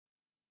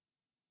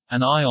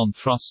An ion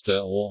thruster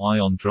or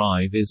ion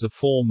drive is a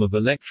form of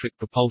electric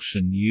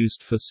propulsion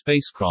used for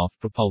spacecraft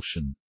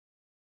propulsion.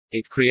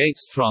 It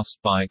creates thrust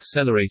by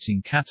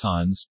accelerating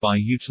cations by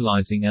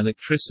utilizing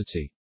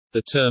electricity.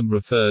 The term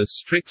refers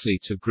strictly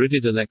to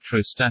gridded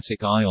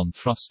electrostatic ion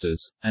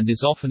thrusters, and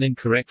is often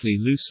incorrectly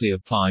loosely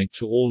applied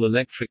to all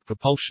electric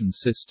propulsion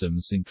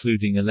systems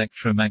including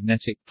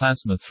electromagnetic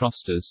plasma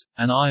thrusters.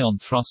 An ion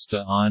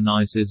thruster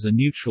ionizes a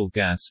neutral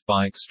gas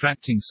by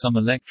extracting some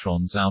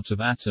electrons out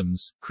of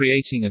atoms,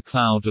 creating a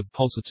cloud of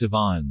positive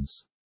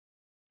ions.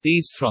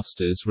 These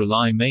thrusters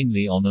rely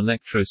mainly on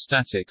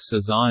electrostatics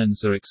as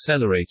ions are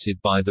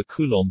accelerated by the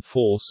Coulomb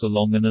force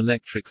along an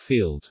electric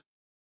field.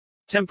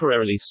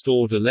 Temporarily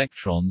stored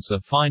electrons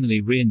are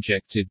finally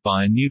reinjected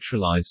by a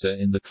neutralizer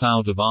in the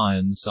cloud of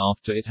ions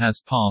after it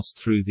has passed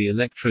through the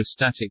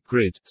electrostatic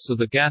grid, so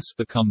the gas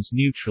becomes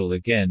neutral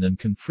again and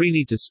can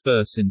freely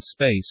disperse in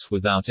space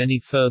without any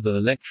further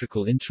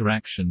electrical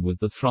interaction with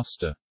the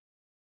thruster.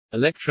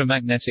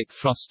 Electromagnetic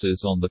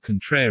thrusters on the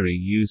contrary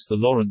use the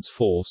Lorentz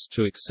force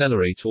to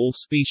accelerate all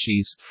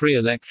species free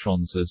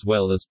electrons as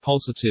well as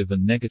positive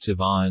and negative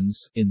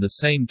ions in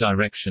the same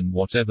direction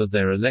whatever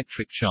their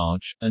electric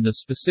charge, and are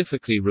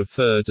specifically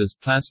referred as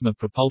plasma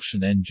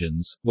propulsion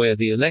engines, where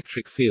the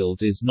electric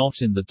field is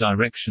not in the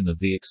direction of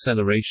the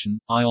acceleration.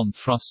 Ion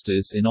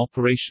thrusters in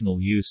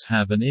operational use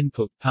have an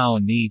input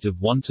power need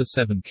of 1 to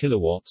 7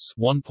 kilowatts,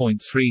 1.3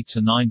 to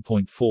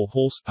 9.4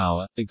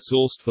 horsepower,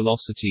 exhaust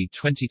velocity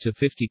 20 to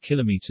 50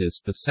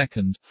 kilometers per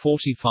second,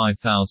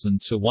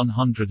 45,000 to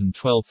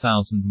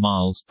 112,000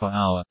 miles per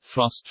hour,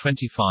 thrust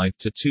 25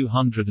 to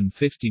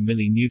 250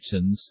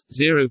 millinewtons,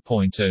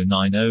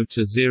 0.090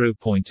 to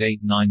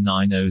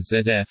 0.8990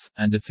 ZF,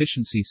 and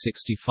efficiency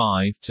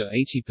 65 to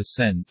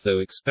 80%, though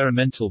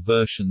experimental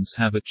versions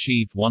have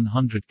achieved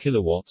 100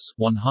 kilowatts,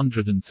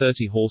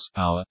 130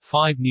 horsepower,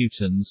 5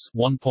 newtons,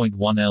 1.1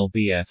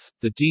 lbf.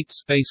 The Deep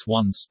Space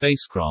One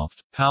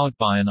spacecraft, powered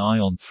by an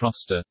ion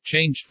thruster,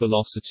 changed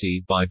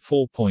velocity by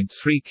 4.3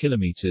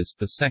 km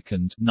per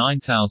second,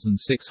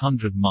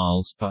 9,600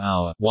 miles per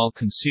hour, while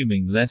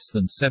consuming less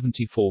than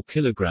 74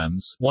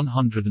 kilograms,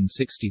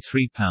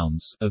 163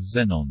 pounds of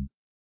xenon.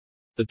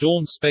 The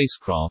Dawn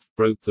spacecraft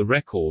broke the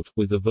record,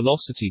 with a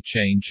velocity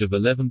change of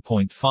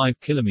 11.5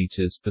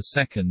 km per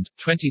second,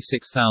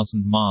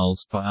 26,000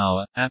 miles per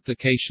hour.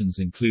 Applications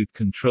include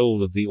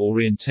control of the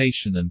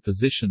orientation and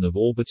position of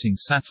orbiting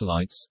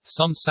satellites.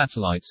 Some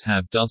satellites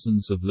have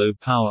dozens of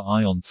low-power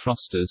ion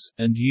thrusters,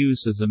 and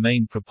use as a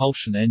main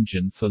propulsion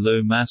engine for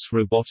low-mass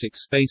robotic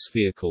space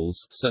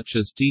vehicles, such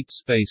as Deep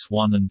Space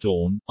One and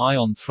Dawn.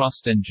 Ion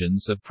thrust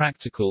engines are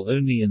practical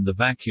only in the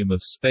vacuum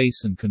of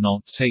space and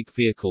cannot take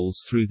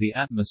vehicles through the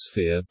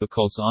atmosphere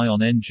because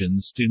ion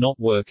engines do not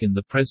work in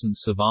the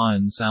presence of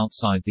ions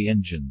outside the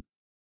engine.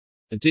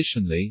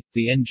 Additionally,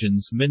 the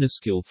engine's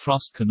minuscule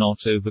thrust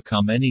cannot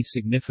overcome any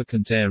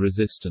significant air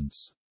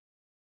resistance.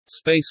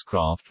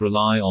 Spacecraft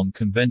rely on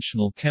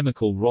conventional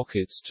chemical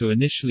rockets to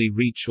initially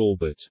reach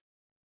orbit.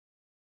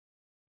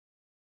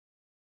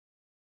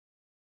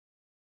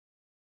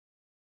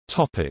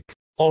 Topic: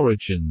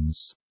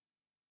 Origins.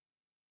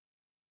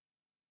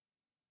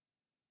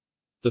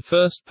 The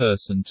first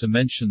person to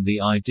mention the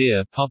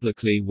idea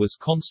publicly was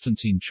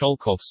Konstantin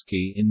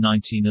Tsiolkovsky in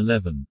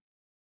 1911.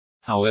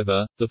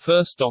 However, the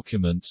first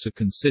document to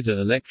consider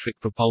electric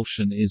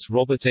propulsion is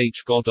Robert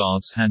H.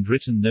 Goddard's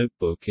handwritten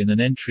notebook in an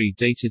entry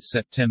dated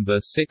September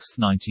 6,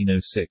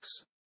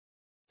 1906.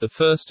 The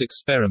first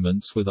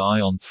experiments with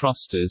ion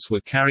thrusters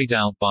were carried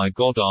out by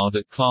Goddard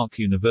at Clark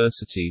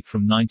University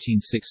from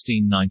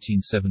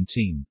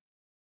 1916–1917.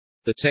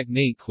 The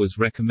technique was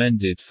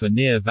recommended for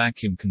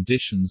near-vacuum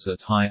conditions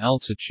at high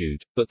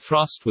altitude, but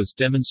thrust was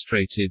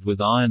demonstrated with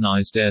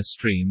ionized air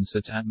streams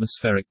at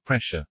atmospheric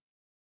pressure.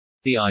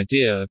 The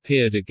idea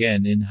appeared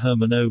again in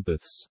Hermann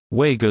Oberth's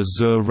Wege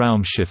zur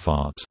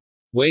Raumschifffahrt,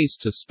 Ways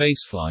to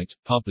Spaceflight,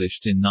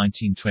 published in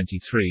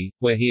 1923,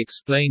 where he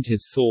explained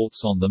his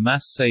thoughts on the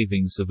mass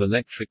savings of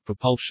electric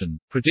propulsion,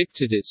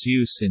 predicted its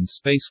use in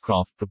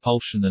spacecraft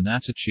propulsion and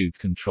attitude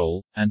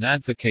control, and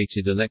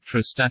advocated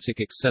electrostatic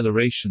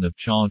acceleration of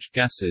charged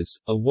gases.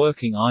 A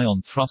working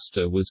ion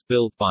thruster was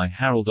built by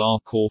Harold R.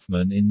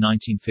 Kaufman in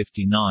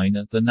 1959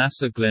 at the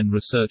NASA Glenn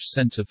Research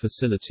Center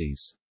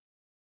facilities.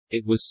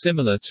 It was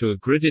similar to a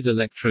gridded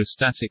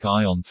electrostatic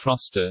ion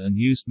thruster and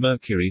used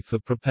mercury for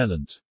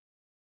propellant.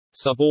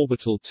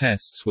 Suborbital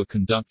tests were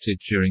conducted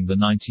during the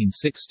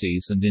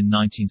 1960s and in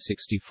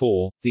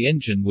 1964, the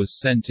engine was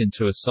sent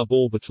into a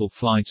suborbital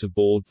flight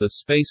aboard the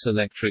Space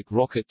Electric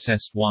Rocket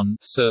Test 1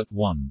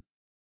 (SERT-1).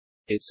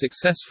 It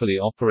successfully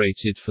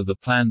operated for the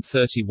planned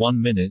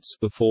 31 minutes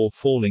before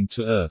falling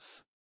to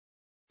Earth.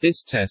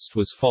 This test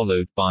was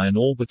followed by an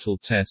orbital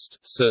test,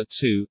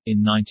 SERT-2,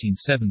 in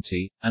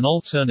 1970. An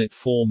alternate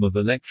form of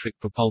electric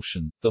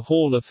propulsion, the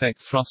Hall effect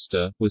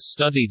thruster, was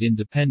studied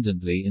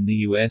independently in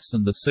the US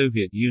and the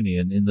Soviet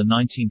Union in the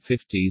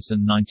 1950s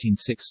and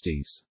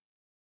 1960s.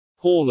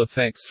 Hall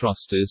effect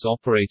thrusters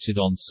operated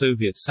on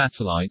Soviet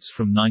satellites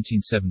from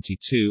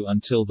 1972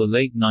 until the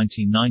late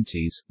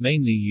 1990s,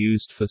 mainly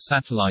used for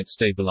satellite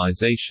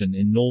stabilization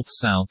in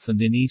north-south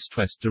and in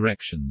east-west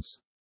directions.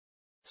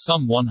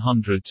 Some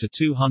 100 to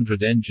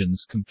 200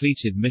 engines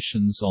completed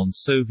missions on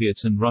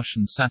Soviet and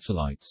Russian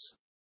satellites.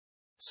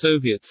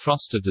 Soviet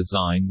thruster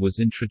design was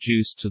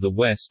introduced to the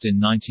West in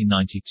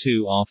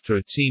 1992 after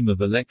a team of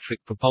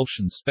electric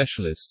propulsion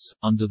specialists,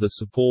 under the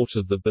support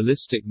of the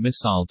Ballistic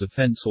Missile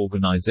Defense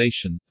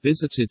Organization,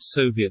 visited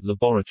Soviet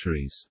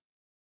laboratories.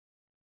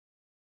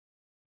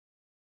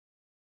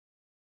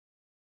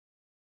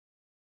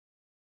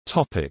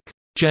 Topic: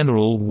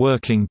 General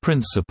working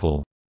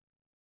principle.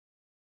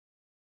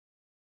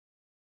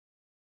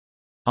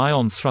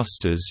 Ion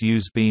thrusters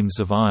use beams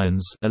of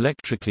ions,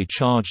 electrically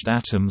charged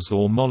atoms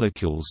or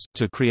molecules,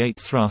 to create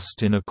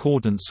thrust in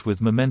accordance with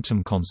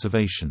momentum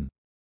conservation.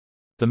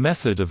 The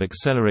method of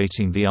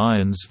accelerating the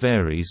ions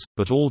varies,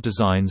 but all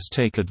designs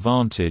take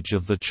advantage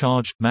of the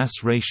charge-mass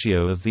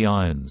ratio of the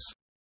ions.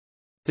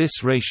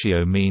 This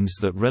ratio means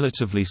that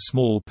relatively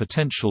small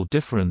potential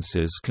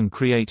differences can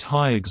create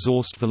high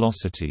exhaust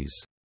velocities.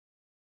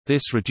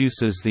 This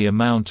reduces the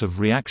amount of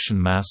reaction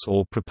mass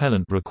or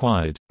propellant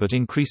required, but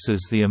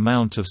increases the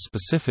amount of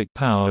specific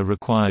power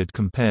required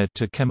compared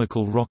to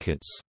chemical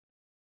rockets.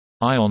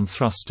 Ion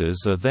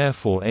thrusters are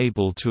therefore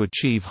able to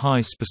achieve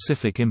high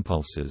specific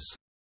impulses.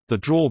 The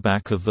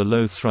drawback of the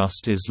low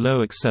thrust is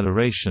low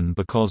acceleration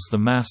because the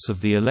mass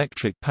of the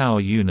electric power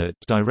unit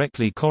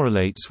directly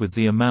correlates with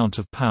the amount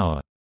of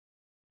power.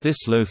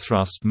 This low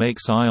thrust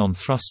makes ion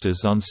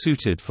thrusters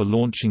unsuited for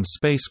launching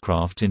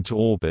spacecraft into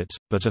orbit,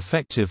 but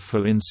effective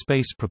for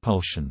in-space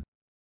propulsion.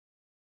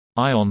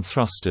 Ion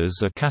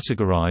thrusters are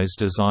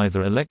categorized as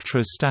either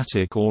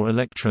electrostatic or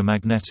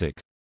electromagnetic.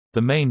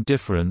 The main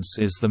difference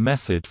is the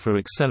method for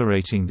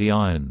accelerating the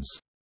ions.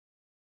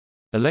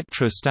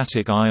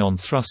 Electrostatic ion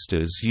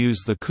thrusters use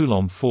the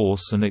Coulomb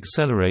force and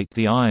accelerate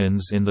the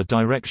ions in the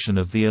direction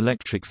of the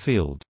electric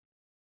field.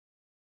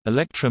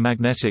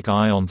 Electromagnetic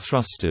ion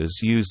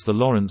thrusters use the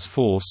Lorentz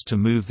force to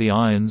move the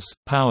ions.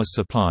 Power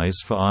supplies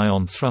for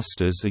ion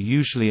thrusters are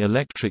usually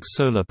electric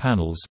solar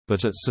panels,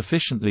 but at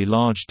sufficiently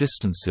large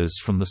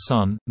distances from the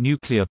Sun,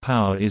 nuclear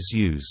power is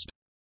used.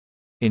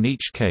 In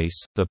each case,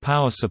 the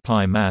power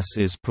supply mass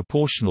is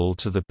proportional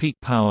to the peak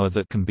power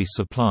that can be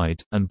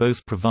supplied, and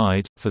both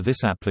provide, for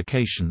this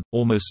application,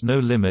 almost no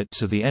limit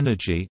to the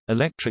energy.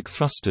 Electric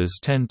thrusters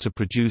tend to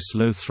produce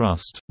low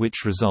thrust,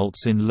 which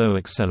results in low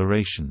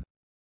acceleration.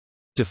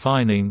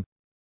 Defining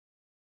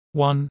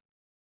 1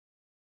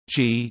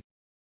 g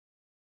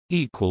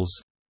equals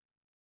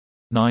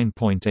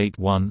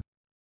 9.81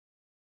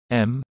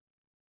 m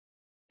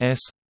s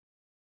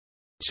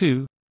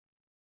 2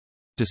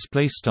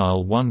 display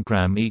style 1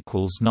 gram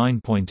equals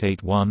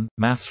 9.81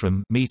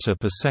 mathrm meter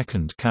per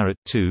second caret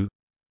 2,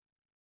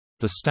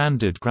 the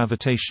standard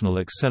gravitational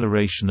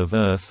acceleration of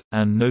Earth,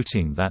 and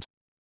noting that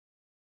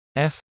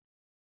f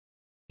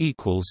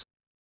equals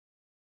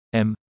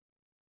m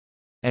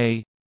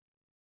a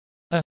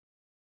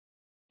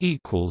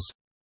equals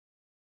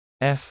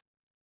f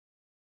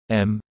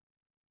m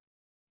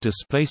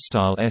display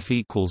style f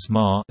equals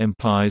ma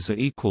implies a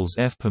equals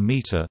f per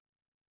meter.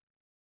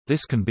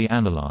 This can be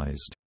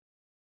analyzed.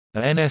 A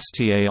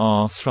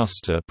NSTAR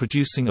thruster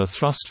producing a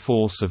thrust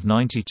force of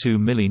 92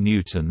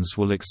 mN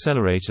will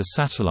accelerate a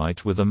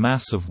satellite with a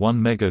mass of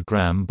 1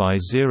 megagram by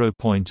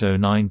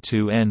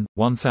 0.092 n.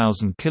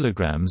 1000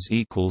 kilograms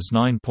equals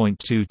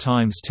 9.2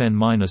 times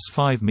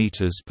 10⁻⁵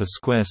 meters per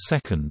square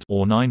second,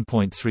 or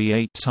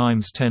 9.38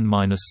 times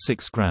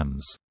 10⁻⁶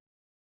 grams.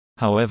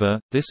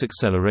 However, this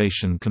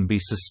acceleration can be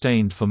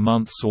sustained for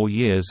months or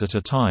years at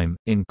a time,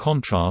 in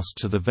contrast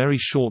to the very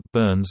short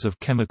burns of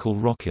chemical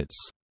rockets.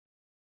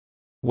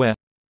 Where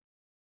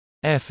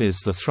F is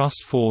the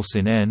thrust force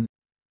in N,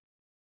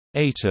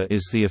 eta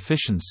is the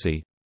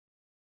efficiency,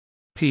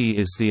 P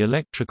is the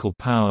electrical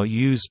power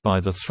used by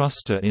the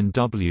thruster in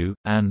W,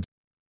 and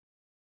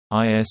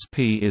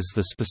ISP is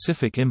the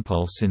specific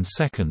impulse in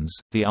seconds.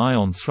 The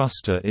ion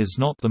thruster is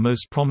not the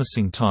most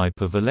promising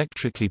type of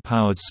electrically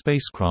powered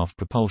spacecraft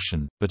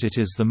propulsion, but it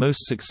is the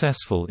most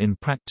successful in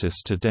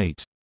practice to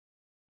date.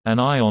 An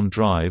ion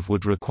drive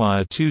would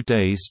require 2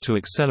 days to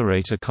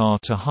accelerate a car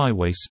to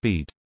highway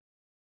speed.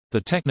 The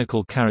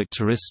technical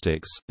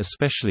characteristics,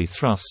 especially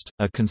thrust,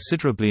 are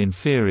considerably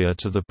inferior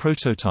to the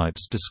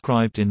prototypes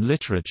described in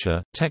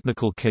literature.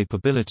 Technical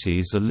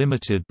capabilities are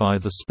limited by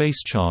the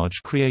space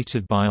charge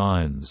created by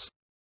ions.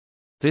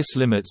 This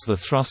limits the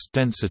thrust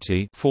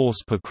density,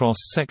 force per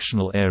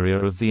cross-sectional area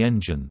of the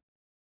engine.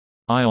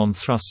 Ion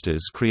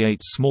thrusters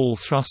create small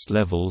thrust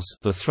levels.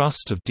 The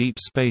thrust of Deep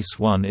Space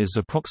One is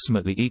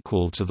approximately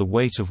equal to the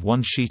weight of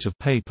one sheet of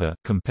paper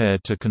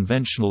compared to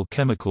conventional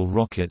chemical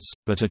rockets,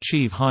 but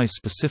achieve high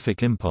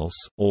specific impulse,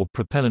 or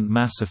propellant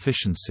mass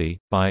efficiency,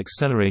 by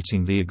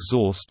accelerating the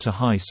exhaust to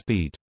high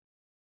speed.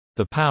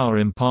 The power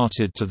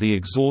imparted to the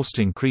exhaust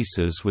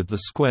increases with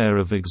the square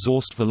of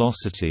exhaust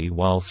velocity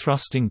while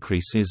thrust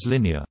increase is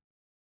linear.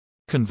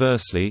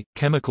 Conversely,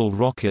 chemical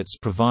rockets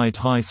provide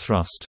high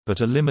thrust, but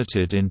are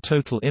limited in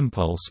total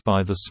impulse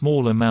by the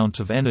small amount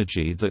of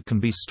energy that can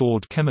be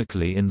stored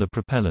chemically in the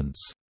propellants.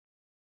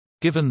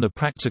 Given the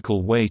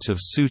practical weight of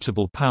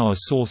suitable power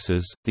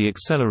sources, the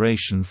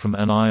acceleration from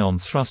an ion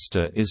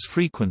thruster is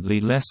frequently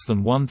less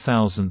than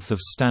 1/1000th of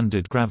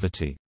standard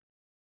gravity.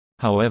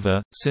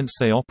 However, since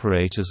they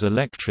operate as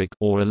electric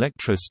or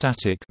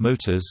electrostatic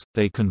motors,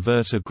 they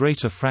convert a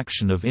greater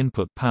fraction of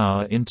input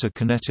power into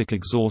kinetic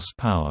exhaust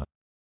power.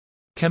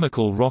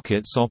 Chemical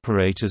rockets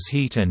operate as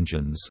heat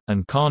engines,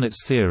 and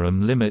Carnot's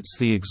theorem limits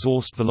the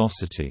exhaust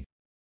velocity.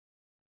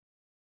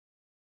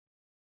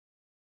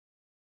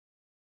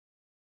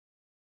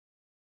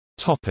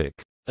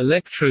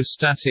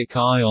 Electrostatic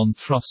ion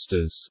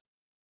thrusters.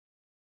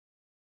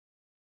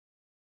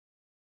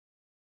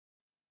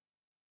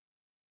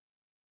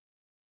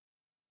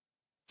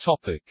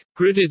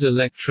 Gridded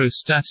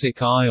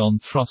electrostatic ion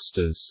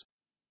thrusters.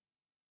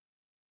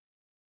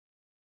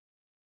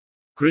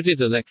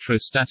 Gridded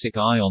electrostatic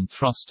ion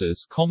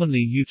thrusters commonly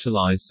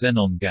utilize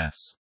xenon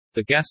gas.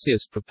 The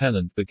gaseous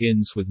propellant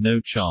begins with no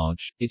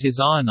charge, it is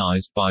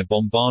ionized by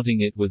bombarding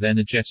it with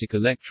energetic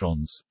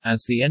electrons,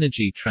 as the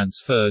energy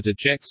transferred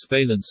ejects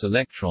valence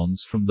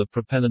electrons from the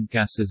propellant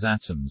gas's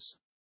atoms.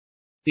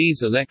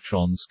 These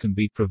electrons can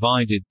be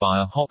provided by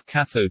a hot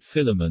cathode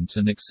filament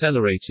and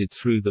accelerated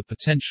through the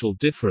potential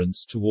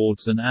difference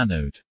towards an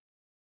anode.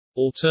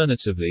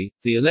 Alternatively,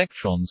 the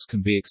electrons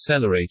can be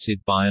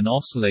accelerated by an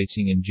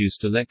oscillating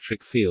induced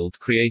electric field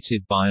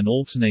created by an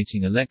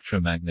alternating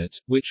electromagnet,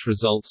 which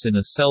results in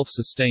a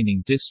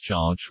self-sustaining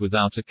discharge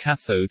without a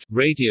cathode,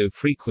 radio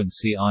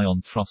frequency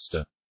ion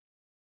thruster.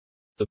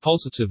 The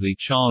positively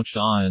charged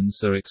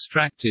ions are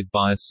extracted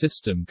by a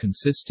system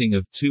consisting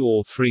of 2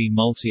 or 3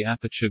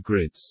 multi-aperture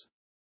grids.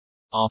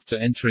 After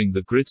entering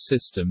the grid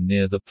system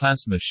near the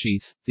plasma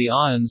sheath, the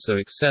ions are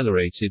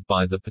accelerated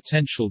by the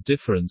potential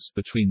difference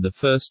between the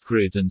first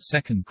grid and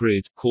second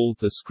grid, called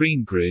the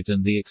screen grid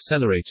and the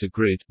accelerator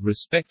grid,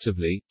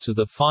 respectively, to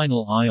the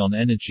final ion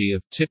energy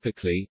of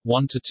typically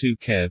 1 to 2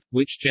 keV,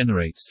 which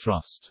generates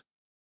thrust.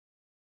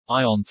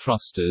 Ion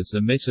thrusters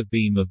emit a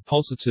beam of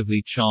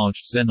positively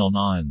charged xenon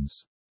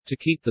ions. To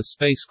keep the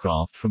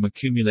spacecraft from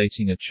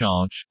accumulating a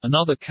charge,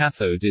 another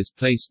cathode is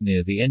placed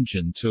near the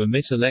engine to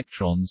emit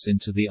electrons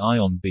into the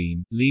ion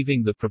beam,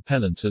 leaving the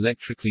propellant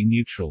electrically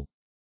neutral.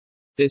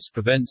 This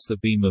prevents the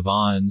beam of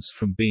ions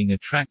from being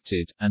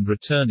attracted, and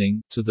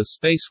returning, to the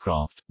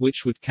spacecraft,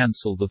 which would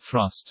cancel the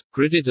thrust.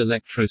 Gridded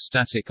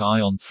electrostatic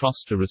ion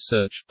thruster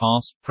research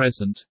past,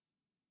 present.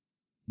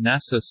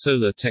 NASA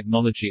Solar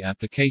Technology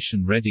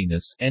Application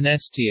Readiness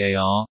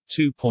NSTAR,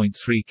 2.3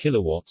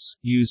 kW,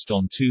 used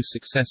on 2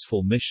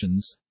 successful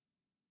missions.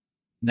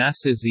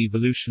 NASA's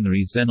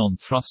Evolutionary Xenon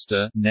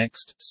Thruster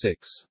NEXT,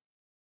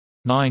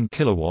 6.9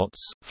 kW,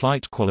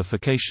 flight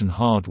qualification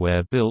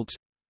hardware built.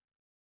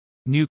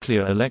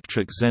 Nuclear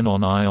Electric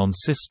Xenon Ion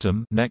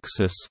System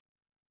NEXUS.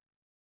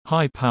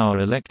 High-power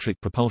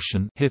electric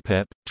propulsion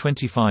HIPEP,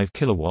 25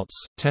 kW,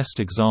 test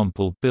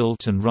example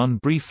built and run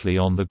briefly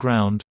on the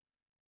ground.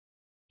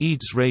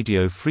 EADS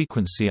Radio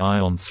Frequency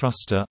Ion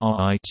Thruster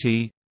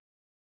RIT.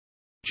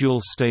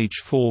 Dual Stage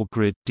 4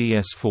 Grid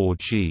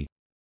DS4G.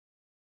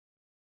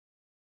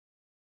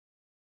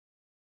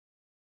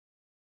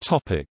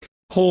 Topic: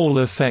 Hall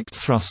effect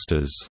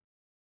thrusters.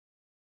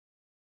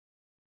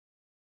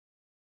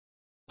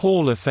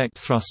 Hall effect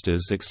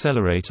thrusters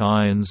accelerate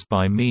ions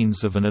by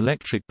means of an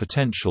electric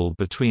potential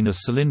between a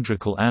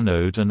cylindrical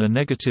anode and a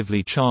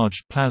negatively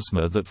charged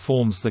plasma that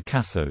forms the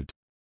cathode.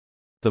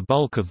 The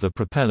bulk of the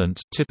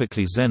propellant,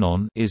 typically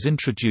xenon, is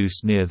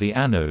introduced near the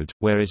anode,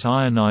 where it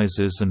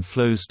ionizes and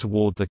flows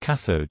toward the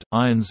cathode.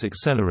 Ions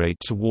accelerate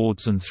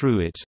towards and through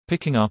it,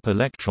 picking up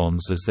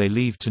electrons as they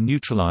leave to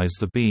neutralize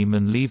the beam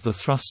and leave the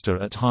thruster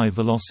at high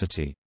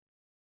velocity.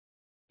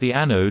 The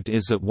anode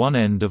is at one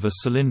end of a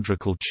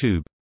cylindrical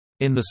tube.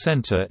 In the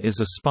center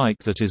is a spike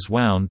that is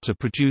wound to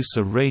produce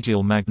a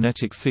radial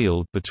magnetic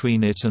field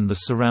between it and the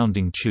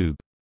surrounding tube.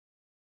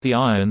 The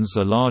ions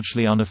are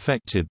largely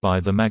unaffected by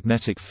the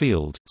magnetic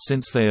field,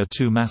 since they are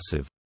too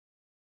massive.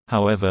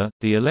 However,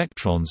 the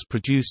electrons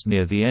produced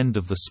near the end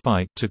of the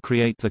spike to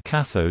create the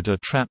cathode are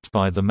trapped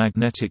by the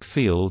magnetic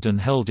field and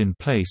held in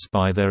place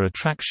by their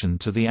attraction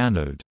to the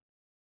anode.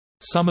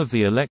 Some of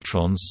the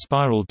electrons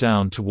spiral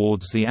down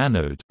towards the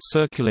anode,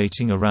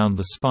 circulating around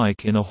the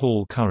spike in a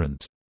Hall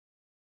current.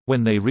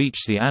 When they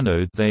reach the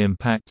anode, they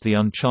impact the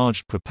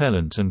uncharged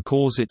propellant and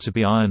cause it to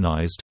be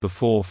ionized,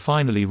 before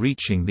finally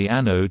reaching the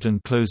anode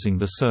and closing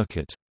the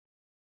circuit.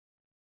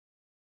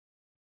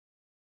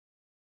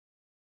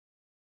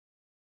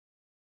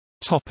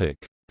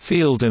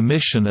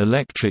 Field-emission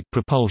electric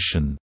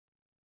propulsion.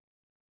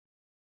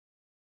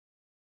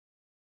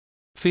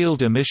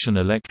 Field-emission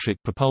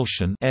electric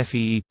propulsion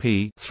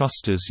 (FEEP)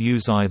 thrusters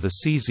use either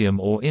cesium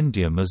or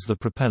indium as the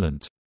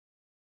propellant.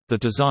 The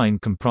design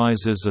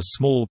comprises a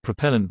small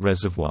propellant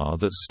reservoir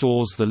that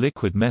stores the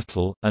liquid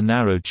metal, a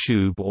narrow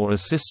tube or a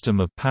system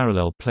of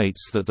parallel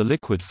plates that the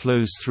liquid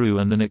flows through,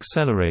 and an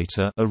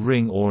accelerator, a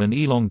ring or an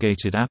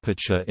elongated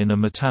aperture in a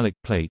metallic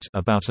plate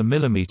about a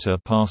millimeter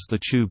past the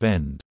tube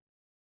end.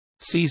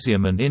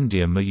 Cesium and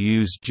indium are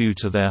used due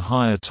to their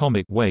high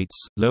atomic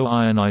weights, low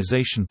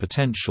ionization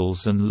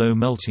potentials and low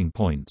melting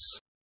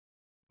points.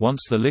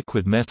 Once the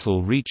liquid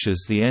metal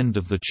reaches the end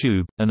of the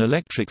tube, an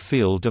electric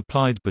field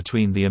applied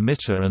between the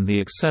emitter and the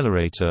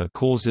accelerator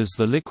causes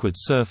the liquid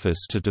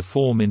surface to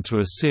deform into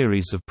a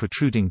series of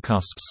protruding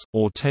cusps,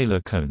 or Taylor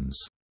cones.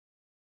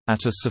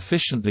 At a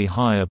sufficiently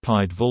high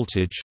applied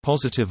voltage,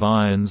 positive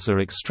ions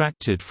are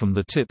extracted from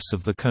the tips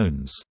of the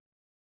cones.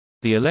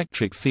 The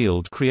electric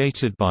field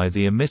created by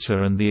the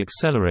emitter and the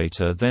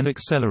accelerator then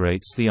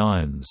accelerates the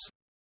ions.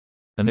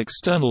 An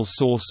external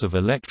source of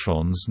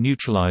electrons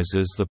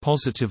neutralizes the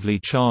positively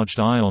charged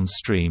ion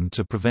stream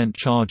to prevent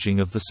charging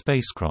of the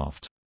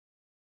spacecraft.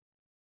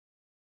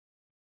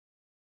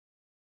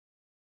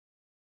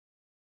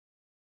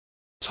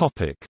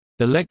 Topic: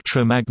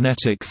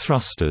 Electromagnetic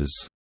thrusters.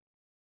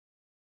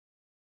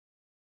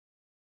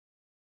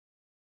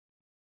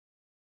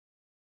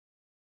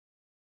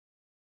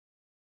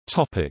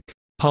 Topic: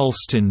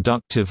 Pulsed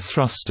inductive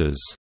thrusters.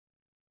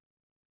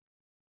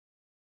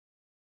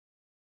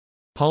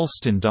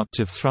 Pulsed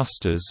inductive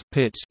thrusters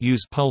 (PIT)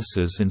 use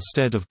pulses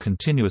instead of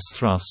continuous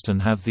thrust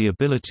and have the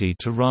ability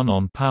to run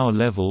on power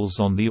levels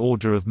on the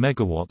order of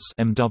megawatts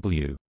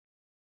 (MW).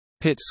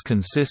 PITs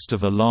consist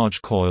of a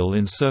large coil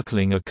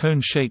encircling a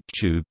cone-shaped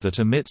tube that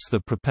emits the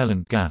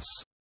propellant gas.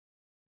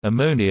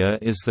 Ammonia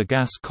is the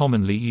gas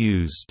commonly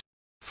used.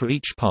 For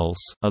each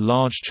pulse, a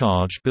large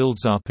charge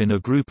builds up in a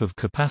group of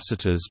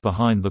capacitors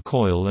behind the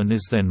coil and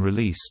is then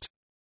released.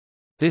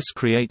 This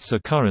creates a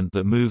current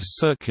that moves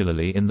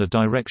circularly in the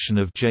direction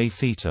of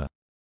J-theta.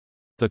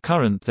 The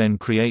current then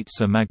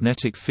creates a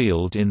magnetic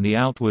field in the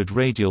outward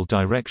radial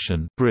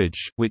direction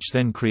bridge, which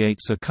then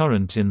creates a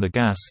current in the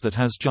gas that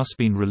has just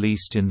been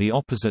released in the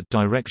opposite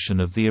direction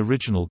of the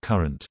original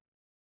current.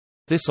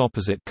 This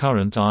opposite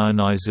current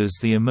ionizes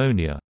the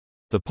ammonia.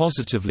 The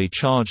positively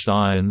charged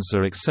ions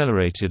are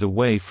accelerated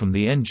away from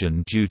the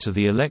engine due to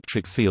the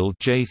electric field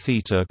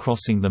J-theta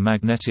crossing the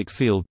magnetic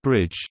field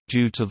bridge,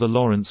 due to the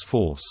Lorentz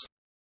force.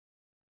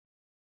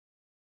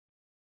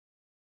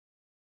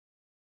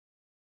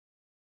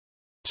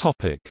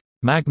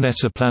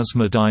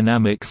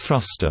 Magnetoplasmadynamic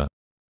thruster.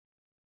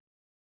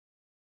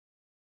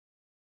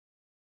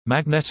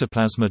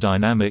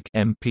 Magnetoplasmadynamic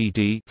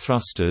 (MPD)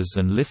 thrusters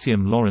and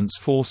lithium Lorentz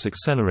force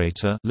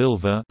accelerator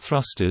 (LILVA)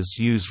 thrusters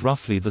use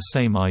roughly the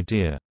same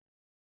idea.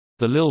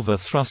 The LILVA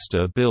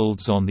thruster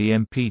builds on the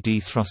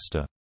MPD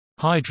thruster.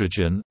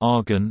 Hydrogen,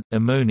 argon,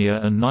 ammonia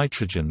and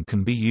nitrogen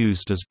can be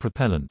used as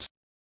propellant.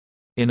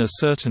 In a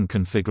certain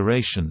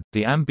configuration,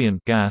 the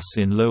ambient gas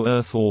in low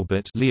Earth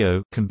orbit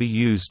 (LEO) can be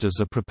used as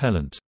a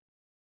propellant.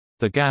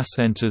 The gas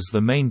enters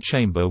the main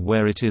chamber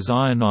where it is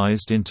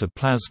ionized into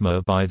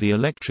plasma by the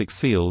electric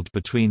field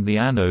between the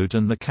anode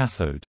and the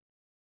cathode.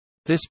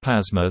 This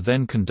plasma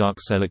then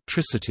conducts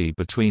electricity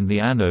between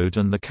the anode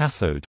and the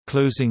cathode,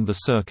 closing the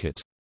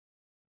circuit.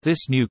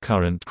 This new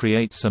current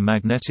creates a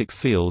magnetic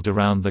field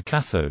around the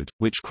cathode,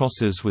 which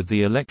crosses with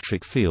the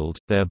electric field,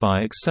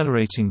 thereby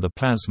accelerating the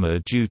plasma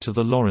due to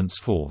the Lorentz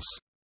force.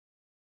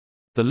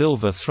 The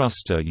LILVA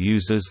thruster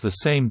uses the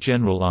same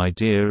general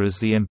idea as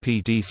the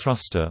MPD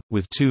thruster,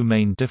 with two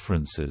main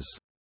differences.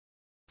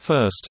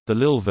 First, the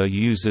LILVA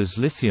uses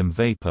lithium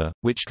vapor,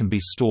 which can be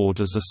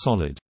stored as a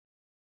solid.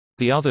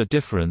 The other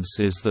difference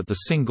is that the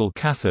single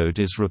cathode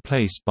is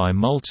replaced by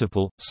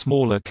multiple,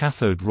 smaller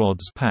cathode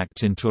rods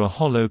packed into a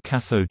hollow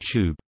cathode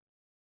tube.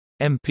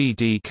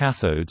 MPD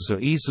cathodes are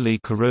easily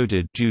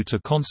corroded due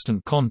to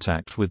constant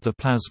contact with the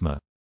plasma.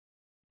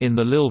 In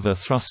the LILVA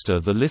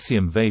thruster, the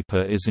lithium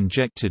vapor is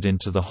injected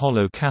into the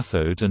hollow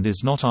cathode and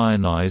is not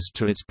ionized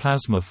to its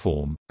plasma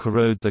form,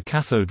 corrode the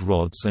cathode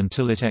rods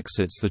until it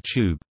exits the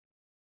tube.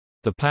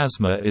 The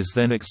plasma is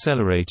then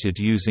accelerated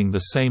using the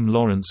same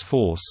Lorentz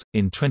force.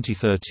 In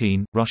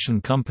 2013,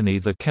 Russian company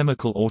the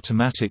Chemical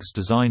Automatics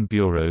Design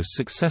Bureau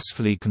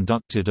successfully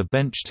conducted a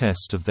bench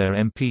test of their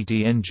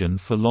MPD engine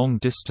for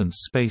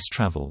long-distance space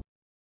travel.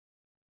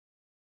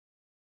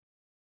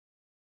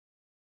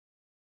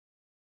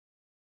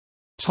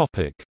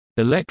 Topic: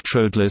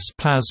 Electrodeless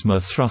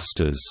plasma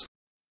thrusters.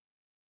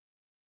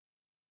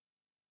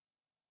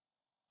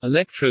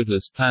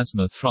 Electrodeless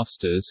plasma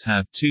thrusters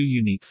have two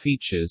unique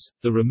features,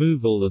 the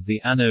removal of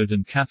the anode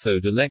and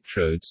cathode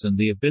electrodes and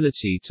the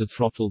ability to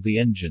throttle the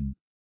engine.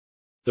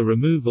 The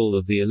removal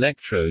of the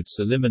electrodes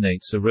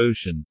eliminates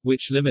erosion,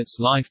 which limits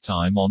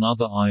lifetime on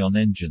other ion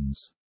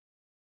engines.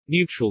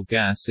 Neutral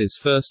gas is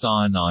first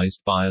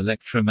ionized by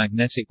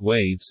electromagnetic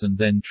waves and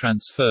then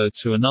transferred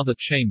to another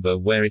chamber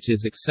where it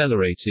is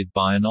accelerated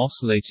by an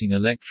oscillating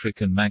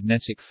electric and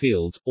magnetic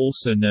field,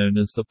 also known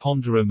as the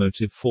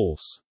ponderomotive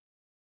force.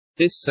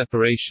 This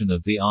separation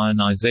of the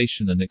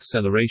ionization and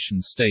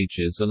acceleration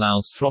stages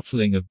allows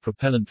throttling of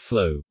propellant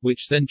flow,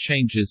 which then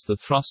changes the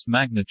thrust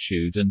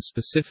magnitude and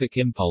specific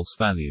impulse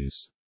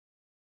values.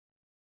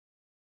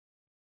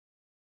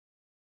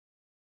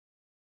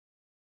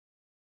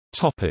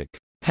 Topic: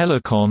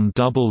 Helicon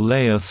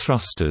double-layer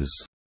thrusters.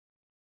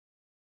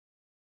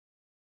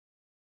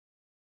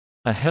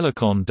 A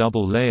Helicon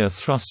double-layer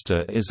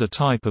thruster is a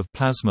type of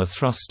plasma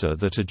thruster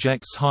that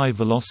ejects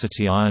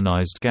high-velocity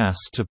ionized gas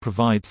to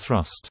provide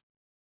thrust.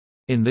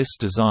 In this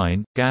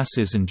design, gas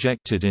is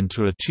injected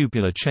into a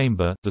tubular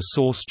chamber, the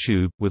source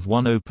tube, with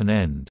one open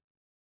end.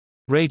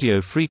 Radio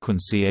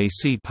frequency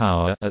AC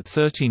power at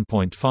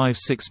 13.56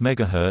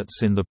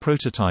 MHz in the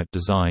prototype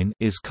design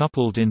is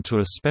coupled into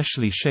a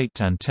specially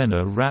shaped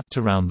antenna wrapped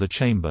around the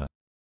chamber.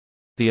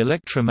 The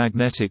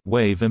electromagnetic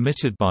wave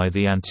emitted by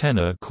the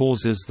antenna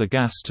causes the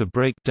gas to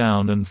break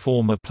down and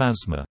form a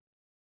plasma.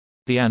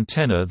 The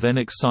antenna then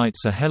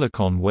excites a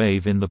helicon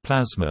wave in the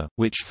plasma,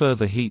 which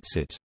further heats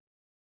it.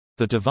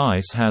 The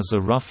device has a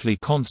roughly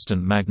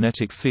constant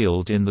magnetic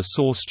field in the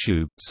source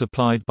tube,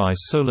 supplied by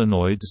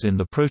solenoids in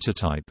the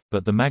prototype,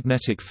 but the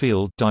magnetic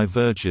field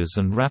diverges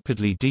and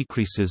rapidly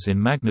decreases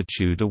in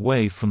magnitude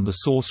away from the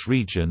source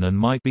region and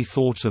might be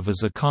thought of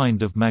as a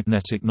kind of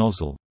magnetic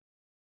nozzle.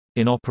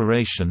 In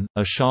operation,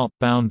 a sharp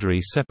boundary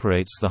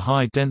separates the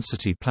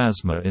high-density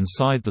plasma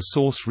inside the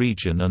source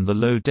region and the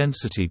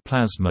low-density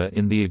plasma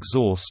in the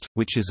exhaust,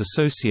 which is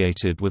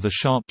associated with a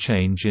sharp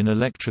change in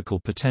electrical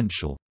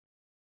potential.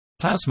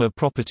 Plasma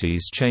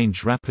properties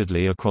change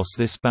rapidly across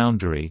this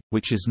boundary,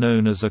 which is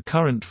known as a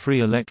current-free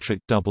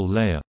electric double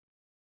layer.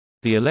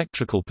 The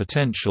electrical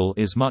potential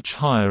is much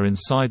higher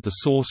inside the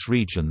source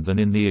region than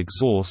in the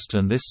exhaust,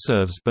 and this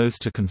serves both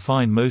to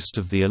confine most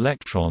of the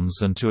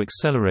electrons and to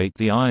accelerate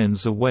the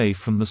ions away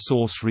from the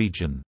source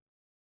region.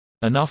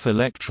 Enough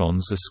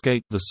electrons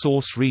escape the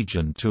source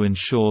region to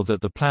ensure that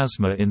the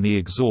plasma in the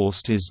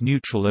exhaust is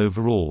neutral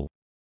overall.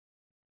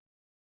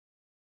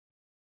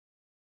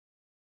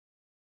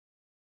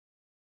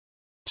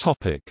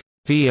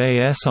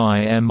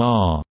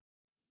 VASIMR.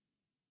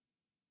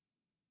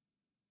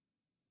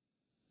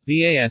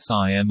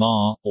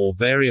 VASIMR, or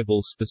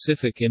Variable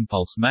Specific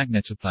Impulse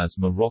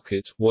Magnetoplasma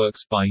rocket,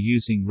 works by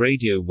using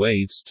radio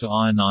waves to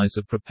ionize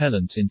a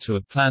propellant into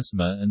a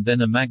plasma and then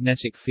a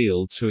magnetic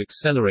field to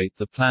accelerate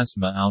the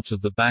plasma out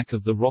of the back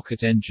of the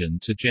rocket engine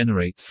to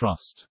generate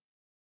thrust.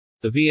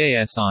 The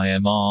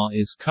VASIMR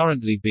is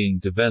currently being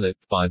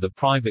developed by the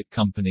private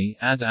company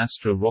Ad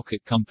Astra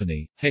Rocket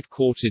Company,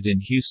 headquartered in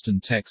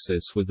Houston,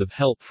 Texas, with the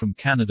help from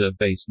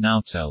Canada-based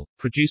Nautel,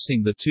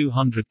 producing the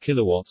 200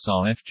 kW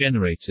RF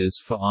generators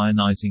for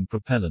ionizing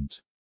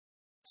propellant.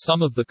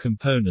 Some of the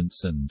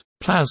components and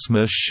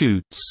plasma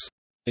chutes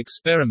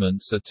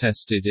experiments are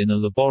tested in a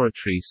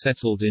laboratory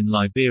settled in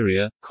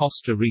Liberia,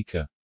 Costa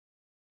Rica.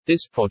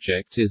 This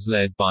project is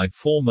led by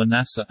former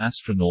NASA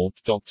astronaut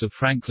Dr.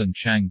 Franklin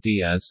Chang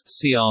Diaz,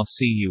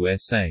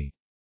 CRC-USA.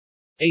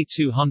 A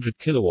 200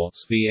 kW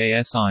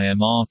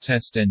VASIMR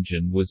test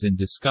engine was in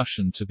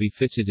discussion to be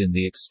fitted in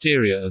the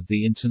exterior of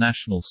the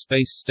International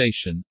Space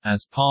Station,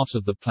 as part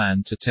of the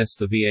plan to test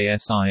the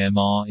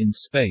VASIMR in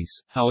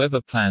space. However,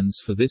 plans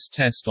for this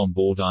test on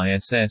board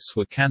ISS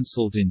were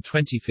cancelled in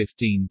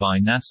 2015 by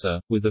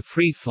NASA, with a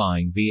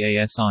free-flying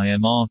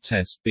VASIMR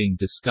test being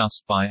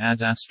discussed by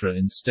Ad Astra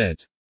instead.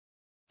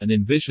 An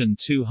envisioned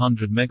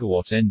 200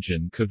 MW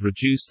engine could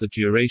reduce the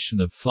duration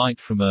of flight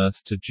from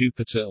Earth to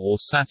Jupiter or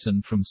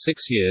Saturn from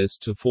 6 years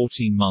to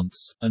 14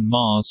 months, and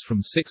Mars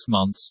from 6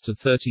 months to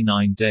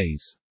 39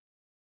 days.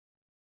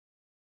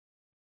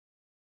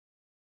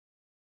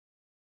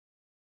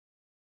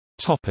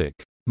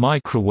 Topic: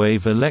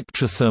 Microwave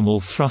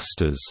electrothermal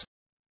thrusters.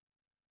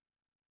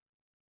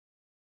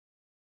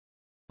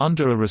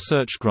 Under a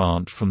research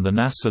grant from the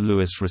NASA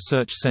Lewis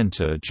Research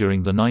Center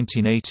during the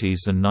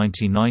 1980s and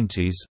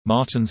 1990s,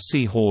 Martin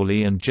C.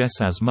 Hawley and Jess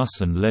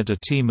Asmussen led a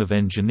team of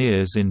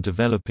engineers in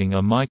developing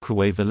a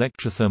microwave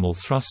electrothermal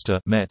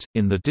thruster (MET).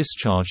 In the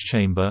discharge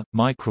chamber,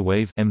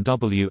 microwave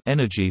 (MW)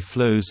 energy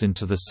flows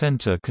into the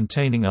center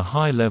containing a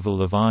high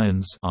level of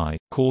ions I,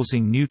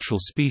 causing neutral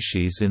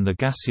species in the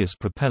gaseous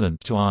propellant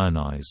to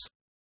ionize.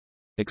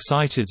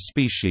 Excited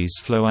species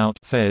flow out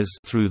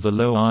through the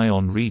low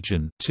ion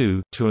region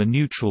to a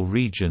neutral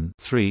region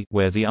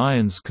where the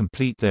ions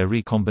complete their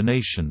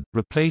recombination,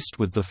 replaced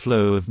with the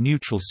flow of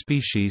neutral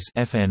species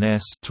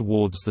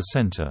towards the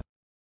center.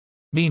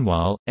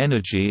 Meanwhile,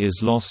 energy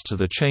is lost to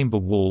the chamber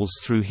walls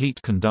through heat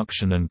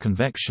conduction and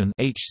convection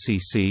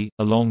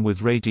along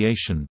with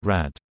radiation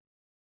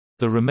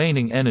The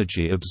remaining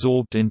energy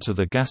absorbed into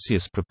the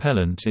gaseous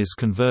propellant is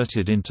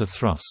converted into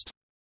thrust.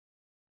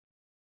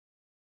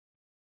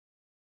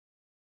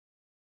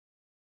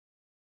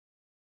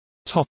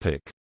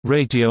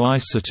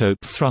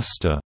 Radioisotope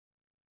thruster.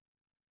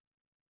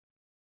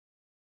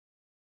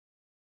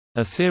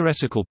 A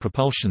theoretical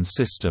propulsion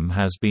system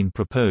has been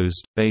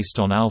proposed, based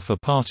on alpha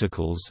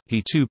particles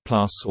He2+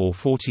 or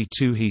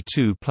 42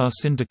 He2+,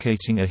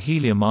 indicating a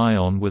helium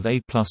ion with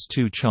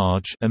A+2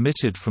 charge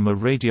emitted from a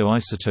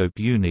radioisotope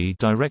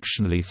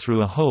unidirectionally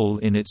through a hole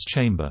in its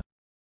chamber.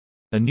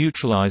 A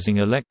neutralizing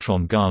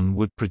electron gun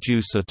would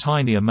produce a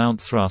tiny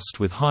amount thrust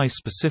with high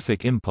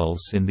specific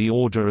impulse in the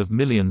order of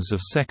millions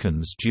of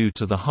seconds due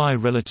to the high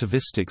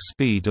relativistic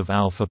speed of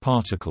alpha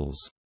particles.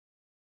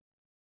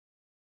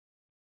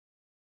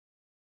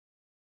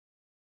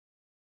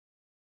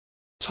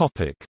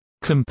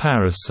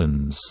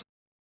 Comparisons.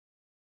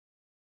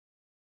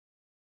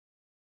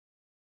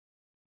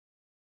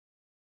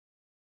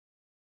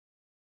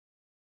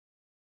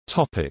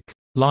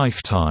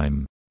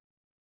 Lifetime.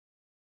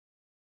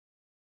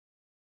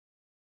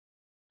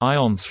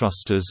 Ion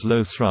thrusters'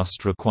 low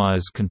thrust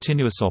requires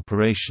continuous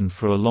operation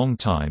for a long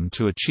time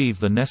to achieve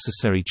the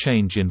necessary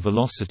change in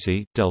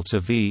velocity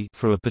delta-v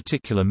for a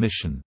particular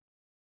mission.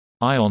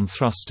 Ion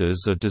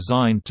thrusters are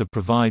designed to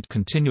provide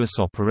continuous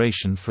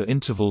operation for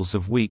intervals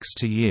of weeks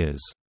to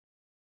years.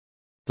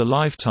 The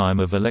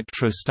lifetime of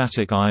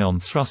electrostatic ion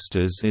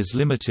thrusters is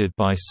limited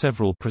by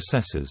several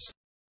processes.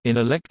 In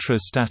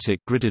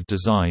electrostatic gridded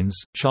designs,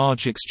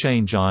 charge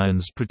exchange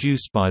ions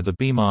produced by the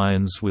beam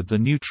ions with the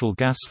neutral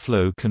gas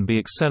flow can be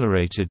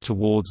accelerated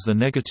towards the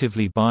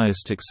negatively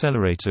biased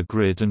accelerator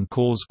grid and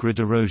cause grid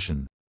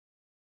erosion.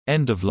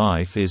 End of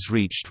life is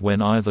reached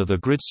when either the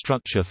grid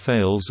structure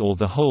fails or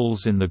the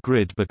holes in the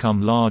grid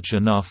become large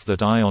enough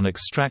that ion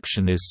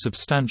extraction is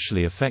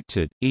substantially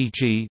affected,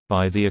 e.g.,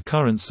 by the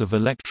occurrence of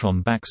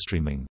electron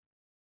backstreaming.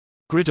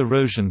 Grid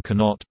erosion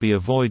cannot be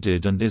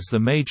avoided and is the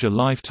major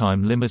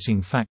lifetime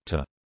limiting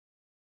factor.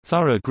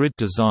 Thorough grid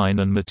design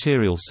and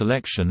material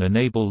selection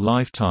enable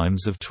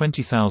lifetimes of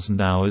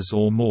 20,000 hours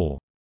or more.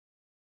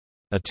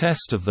 A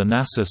test of the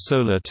NASA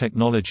Solar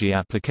Technology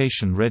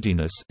Application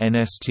Readiness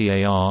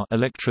 (NSTAR)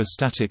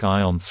 electrostatic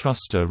ion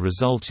thruster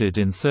resulted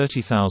in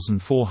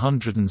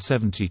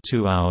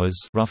 30,472 hours,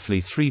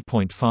 roughly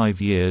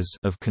 3.5 years,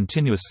 of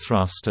continuous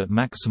thrust at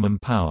maximum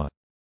power.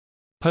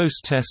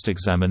 Post-test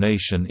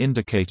examination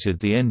indicated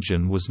the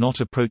engine was not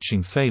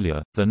approaching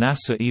failure. The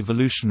NASA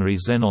Evolutionary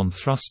Xenon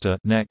Thruster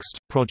 (NEXT)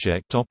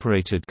 project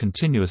operated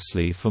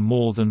continuously for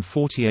more than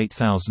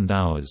 48,000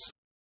 hours.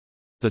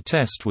 The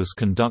test was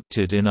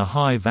conducted in a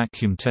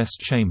high-vacuum test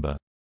chamber.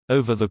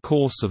 Over the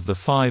course of the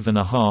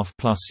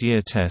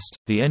 5.5-plus-year test,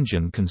 the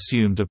engine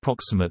consumed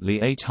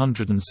approximately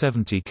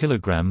 870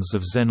 kilograms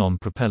of xenon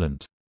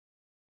propellant.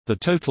 The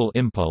total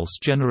impulse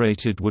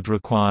generated would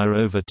require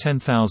over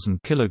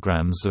 10,000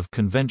 kilograms of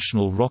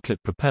conventional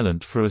rocket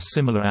propellant for a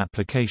similar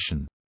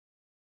application.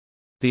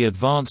 The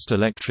Advanced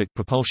Electric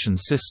Propulsion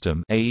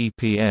System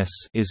 (AEPS)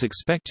 is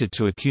expected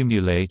to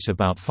accumulate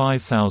about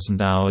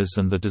 5,000 hours,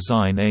 and the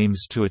design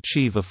aims to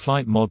achieve a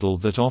flight model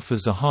that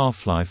offers a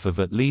half-life of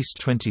at least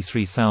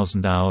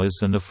 23,000 hours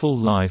and a full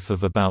life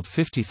of about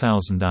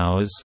 50,000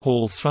 hours.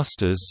 Hall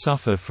thrusters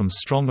suffer from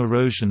strong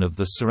erosion of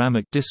the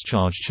ceramic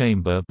discharge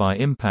chamber by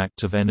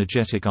impact of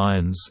energetic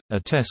ions. A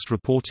test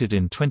reported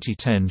in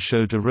 2010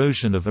 showed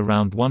erosion of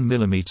around 1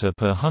 mm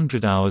per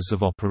 100 hours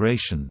of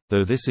operation,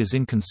 though this is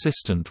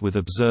inconsistent with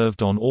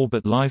observed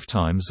on-orbit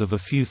lifetimes of a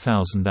few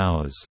thousand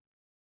hours.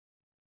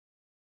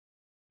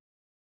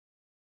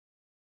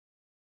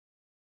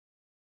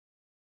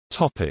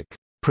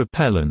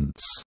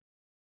 Propellants.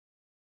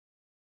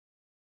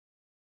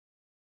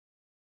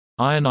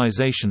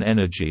 Ionization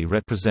energy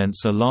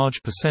represents a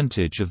large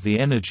percentage of the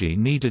energy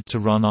needed to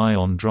run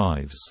ion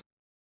drives.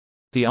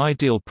 The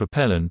ideal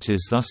propellant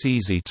is thus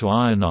easy to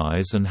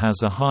ionize and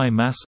has a high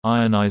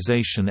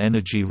mass-ionization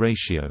energy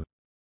ratio.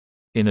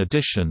 In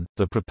addition,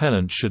 the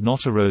propellant should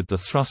not erode the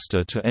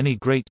thruster to any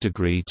great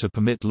degree to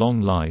permit long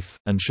life,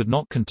 and should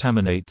not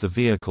contaminate the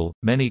vehicle.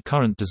 Many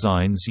current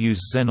designs use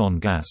xenon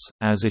gas,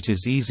 as it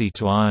is easy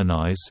to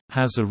ionize,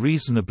 has a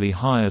reasonably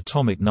high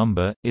atomic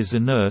number, is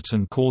inert,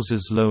 and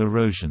causes low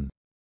erosion.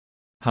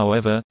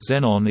 However,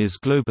 xenon is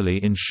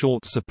globally in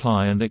short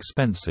supply and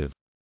expensive.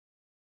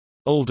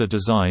 Older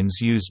designs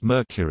used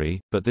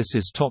mercury, but this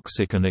is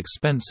toxic and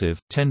expensive,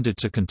 tended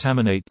to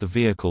contaminate the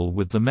vehicle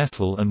with the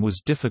metal, and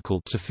was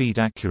difficult to feed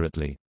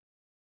accurately.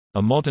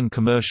 A modern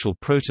commercial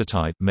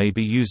prototype may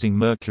be using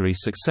mercury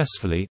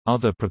successfully.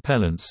 Other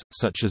propellants,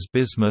 such as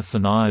bismuth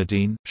and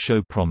iodine,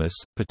 show promise,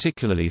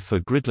 particularly for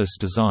gridless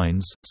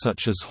designs,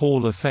 such as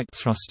Hall effect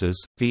thrusters,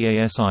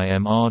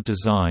 VASIMR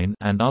design,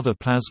 and other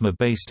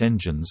plasma-based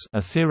engines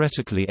are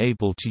theoretically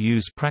able to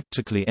use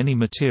practically any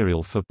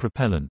material for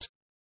propellant.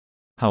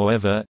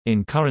 However,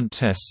 in current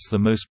tests the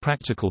most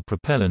practical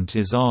propellant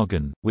is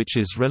argon, which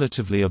is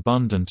relatively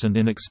abundant and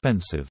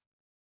inexpensive.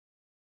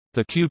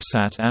 The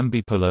CubeSat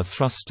ambipolar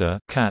thruster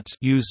 (CAT)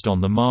 used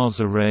on the Mars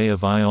array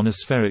of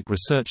ionospheric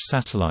research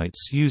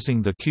satellites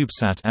using the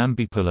CubeSat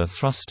ambipolar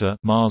thruster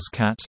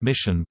 (Mars-CAT)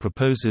 mission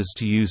proposes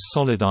to use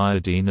solid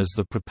iodine as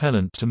the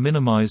propellant to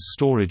minimize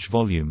storage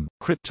volume.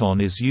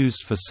 Krypton is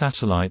used for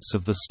satellites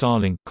of the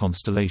Starlink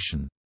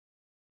constellation.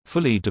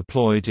 Fully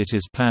deployed, it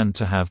is planned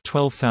to have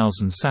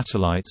 12,000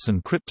 satellites,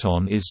 and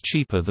krypton is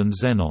cheaper than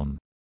xenon.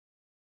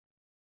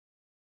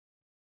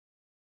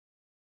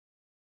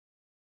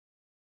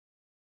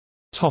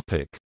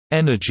 Topic: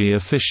 Energy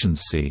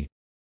efficiency.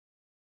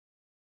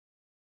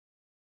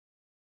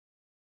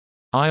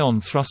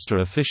 Ion thruster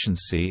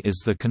efficiency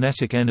is the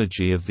kinetic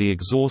energy of the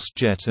exhaust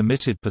jet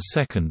emitted per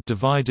second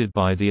divided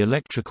by the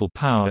electrical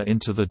power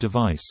into the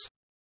device.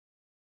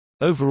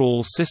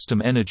 Overall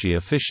system energy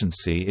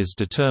efficiency is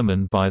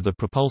determined by the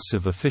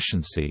propulsive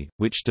efficiency,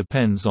 which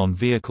depends on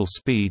vehicle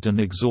speed and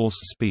exhaust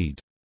speed.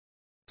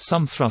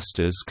 Some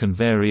thrusters can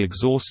vary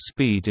exhaust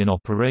speed in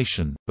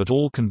operation, but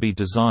all can be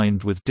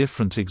designed with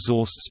different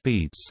exhaust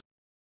speeds.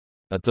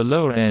 At the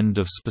lower end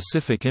of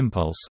specific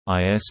impulse,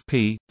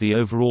 ISP, the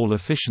overall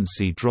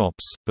efficiency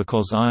drops,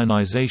 because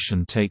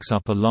ionization takes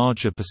up a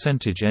larger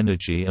percentage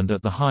energy, and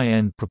at the high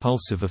end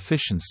propulsive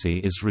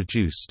efficiency is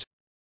reduced.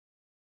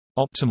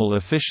 Optimal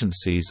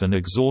efficiencies and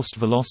exhaust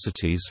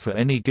velocities for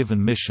any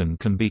given mission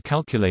can be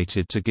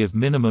calculated to give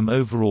minimum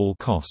overall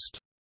cost.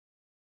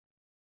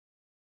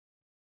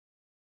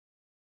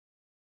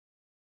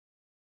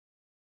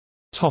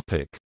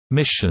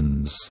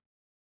 Missions.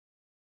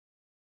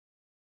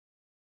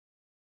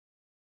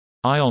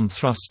 Ion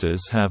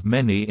thrusters have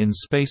many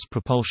in-space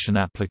propulsion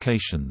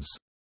applications.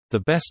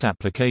 The best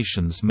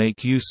applications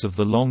make use of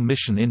the long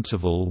mission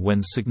interval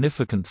when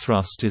significant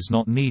thrust is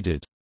not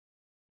needed.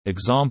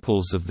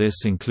 Examples of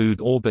this include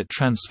orbit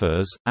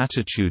transfers,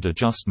 attitude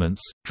adjustments,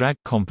 drag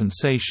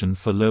compensation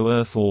for low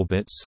Earth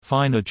orbits,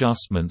 fine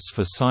adjustments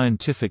for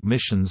scientific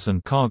missions,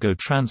 and cargo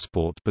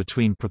transport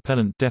between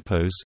propellant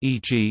depots,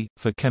 e.g.,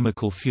 for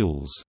chemical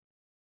fuels.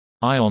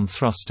 Ion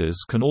thrusters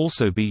can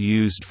also be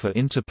used for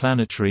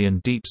interplanetary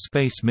and deep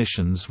space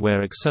missions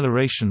where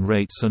acceleration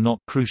rates are not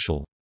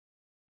crucial.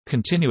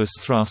 Continuous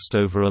thrust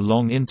over a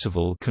long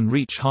interval can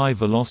reach high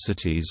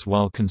velocities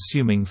while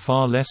consuming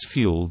far less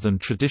fuel than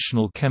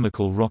traditional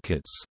chemical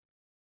rockets.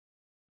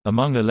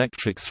 Among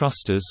electric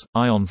thrusters,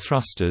 ion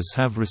thrusters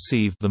have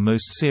received the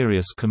most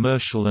serious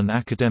commercial and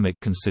academic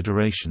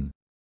consideration.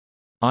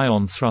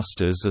 Ion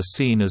thrusters are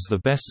seen as the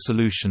best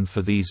solution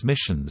for these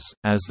missions,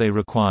 as they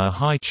require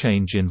high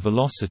change in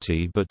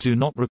velocity but do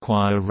not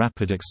require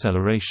rapid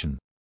acceleration.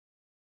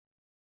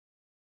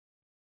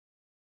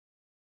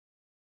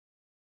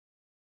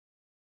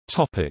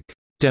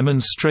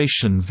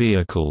 Demonstration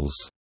vehicles.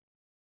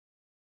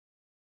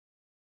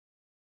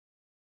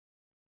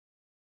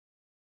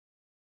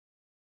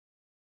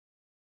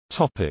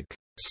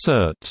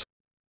 SERT.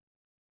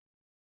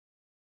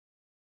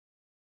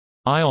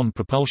 Ion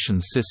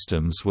propulsion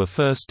systems were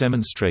first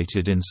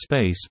demonstrated in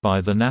space by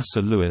the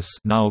NASA Lewis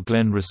now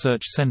Glenn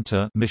Research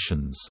Center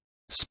missions.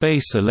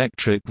 Space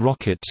Electric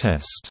Rocket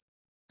Test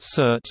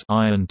SERT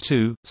Ion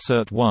 2,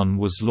 SERT-1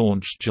 was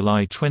launched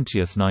July 20,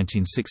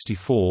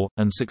 1964,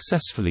 and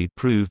successfully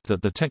proved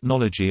that the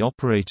technology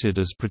operated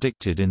as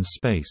predicted in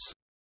space.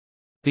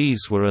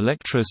 These were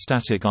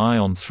electrostatic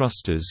ion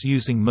thrusters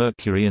using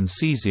mercury and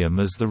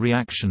cesium as the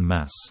reaction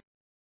mass.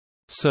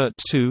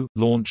 SERT-2,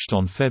 launched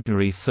on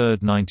February 3,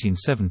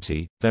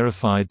 1970,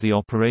 verified the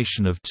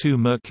operation of 2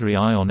 mercury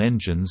ion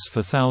engines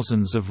for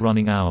thousands of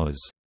running hours.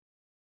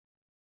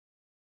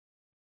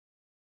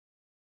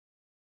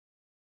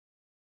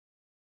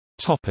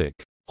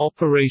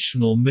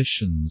 Operational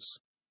missions.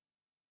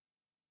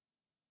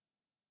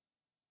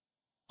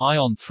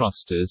 Ion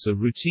thrusters are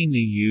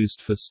routinely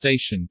used for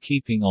station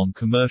keeping on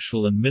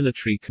commercial and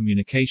military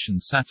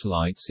communication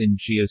satellites in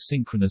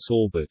geosynchronous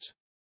orbit.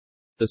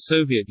 The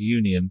Soviet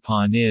Union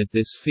pioneered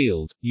this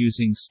field,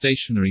 using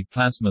stationary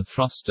plasma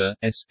thruster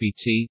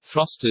 (SPT)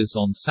 thrusters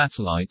on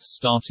satellites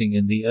starting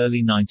in the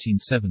early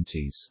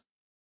 1970s.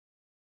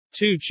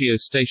 2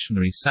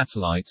 geostationary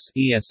satellites,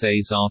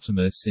 ESA's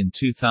Artemis in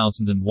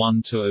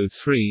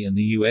 2001-03 and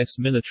the U.S.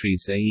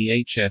 military's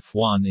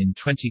AEHF-1 in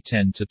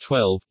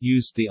 2010-12,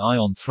 used the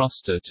ion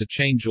thruster to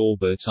change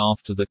orbit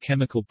after the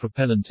chemical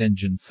propellant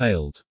engine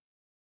failed.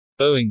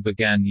 Boeing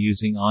began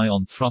using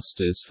ion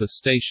thrusters for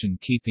station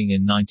keeping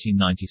in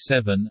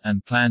 1997,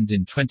 and planned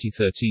in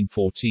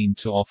 2013-14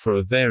 to offer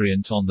a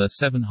variant on their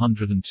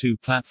 702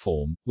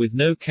 platform, with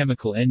no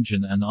chemical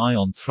engine and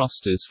ion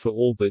thrusters for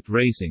orbit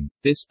raising.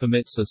 This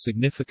permits a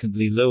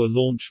significantly lower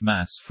launch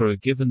mass for a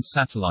given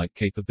satellite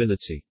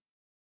capability.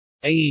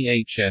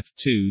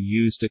 AEHF-2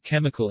 used a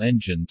chemical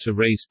engine to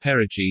raise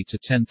perigee to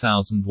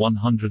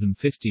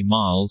 10,150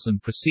 miles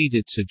and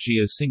proceeded to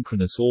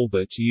geosynchronous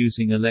orbit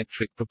using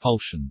electric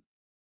propulsion.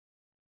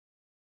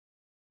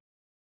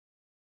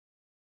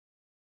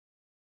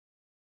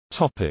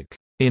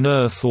 In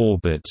Earth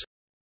orbit.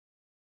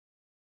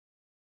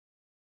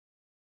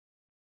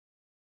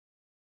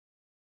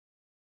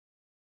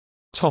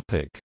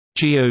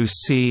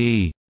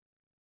 GOCE.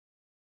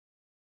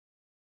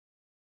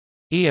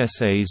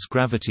 ESA's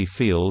Gravity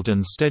Field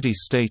and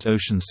Steady-State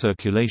Ocean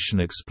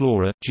Circulation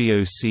Explorer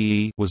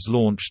 (GOCE) was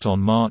launched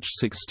on March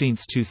 16,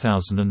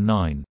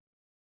 2009.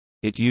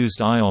 It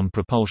used ion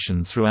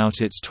propulsion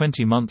throughout its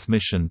 20-month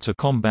mission to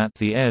combat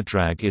the air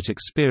drag it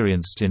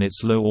experienced in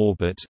its low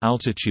orbit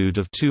altitude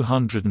of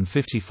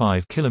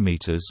 255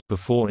 km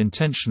before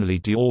intentionally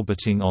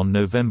deorbiting on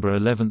November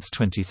 11,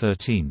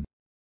 2013.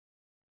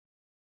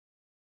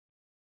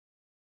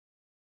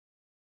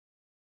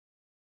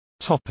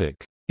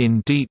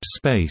 in deep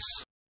space.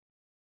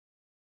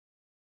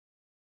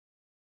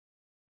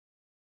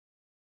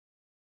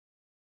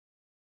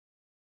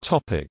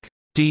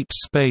 Deep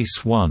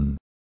Space 1.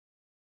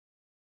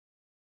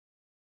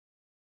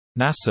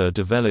 NASA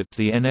developed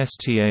the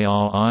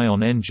NSTAR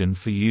ion engine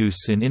for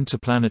use in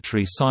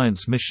interplanetary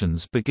science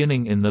missions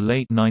beginning in the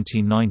late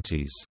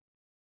 1990s.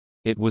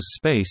 It was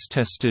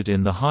space-tested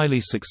in the highly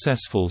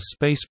successful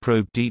space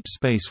probe Deep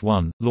Space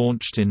 1,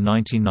 launched in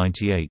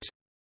 1998.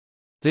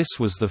 This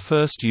was the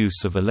first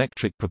use of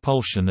electric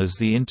propulsion as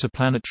the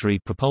interplanetary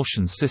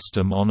propulsion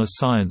system on a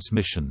science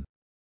mission.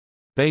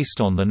 Based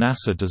on the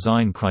NASA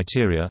design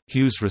criteria,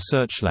 Hughes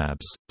Research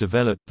Labs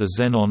developed the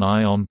Xenon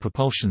Ion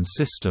Propulsion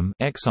System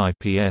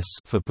 (XIPS)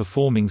 for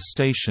performing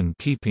station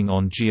keeping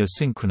on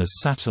geosynchronous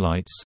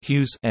satellites.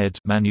 Hughes Ed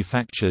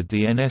manufactured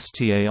the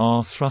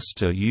NSTAR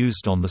thruster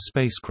used on the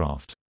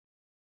spacecraft.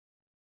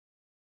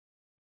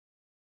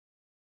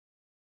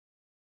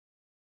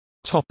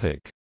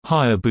 Topic: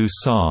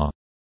 Hayabusa.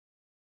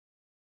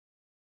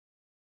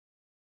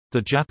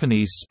 The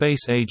Japanese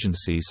space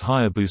agency's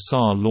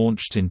Hayabusa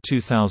launched in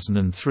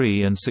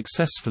 2003 and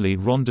successfully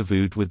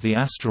rendezvoused with the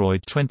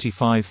asteroid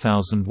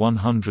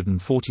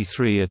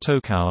 25143 at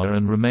Tokawa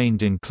and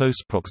remained in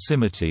close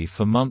proximity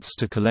for months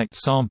to collect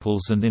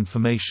samples and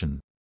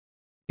information.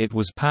 It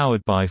was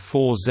powered by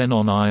 4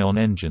 xenon ion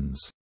engines.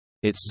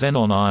 Its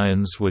xenon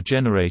ions were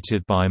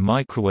generated by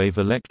microwave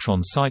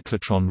electron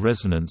cyclotron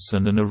resonance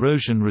and an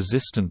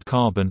erosion-resistant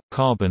carbon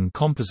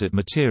composite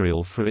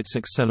material for its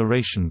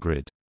acceleration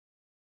grid.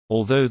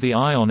 Although the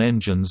ion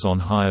engines on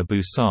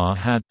Hayabusa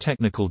had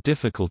technical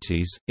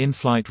difficulties,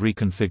 in-flight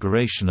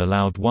reconfiguration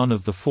allowed one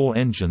of the 4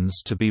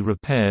 engines to be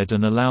repaired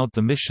and allowed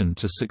the mission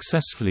to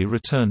successfully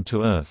return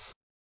to Earth.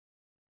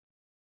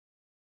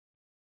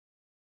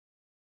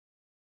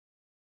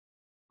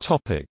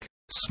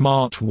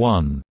 SMART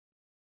 1.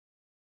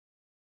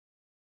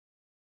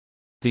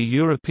 The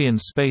European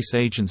Space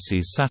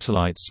Agency's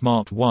satellite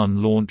SMART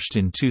 1 launched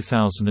in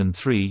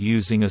 2003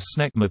 using a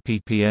SNECMA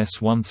PPS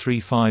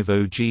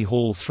 1350G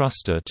Hall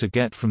thruster to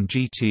get from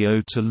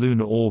GTO to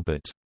lunar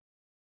orbit.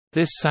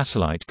 This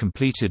satellite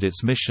completed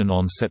its mission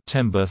on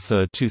September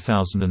 3,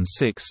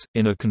 2006,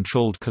 in a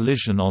controlled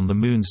collision on the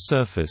Moon's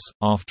surface,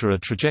 after a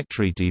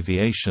trajectory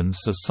deviation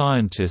so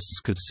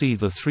scientists could see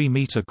the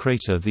 3-meter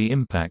crater the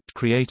impact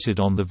created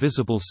on the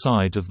visible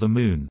side of the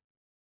Moon.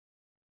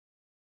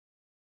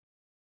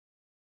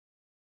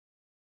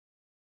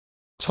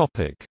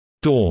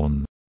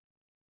 Dawn.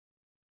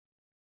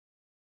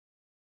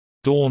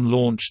 Dawn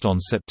launched on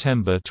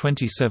September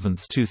 27,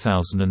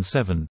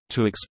 2007,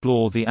 to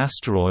explore the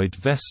asteroid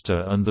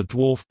Vesta and the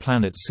dwarf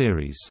planet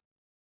Ceres.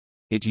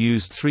 It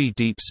used 3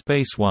 Deep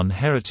Space 1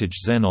 heritage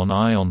xenon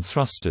ion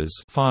thrusters,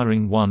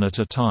 firing one at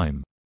a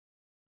time.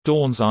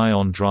 Dawn's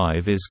ion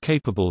drive is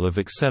capable of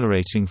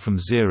accelerating from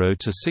 0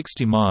 to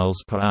 60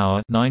 miles per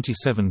hour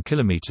 (97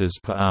 kilometers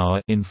per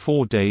hour) in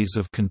 4 days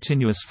of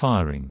continuous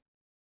firing.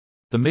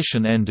 The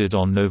mission ended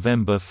on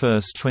November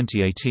 1,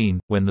 2018,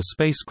 when the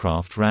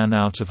spacecraft ran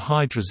out of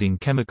hydrazine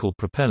chemical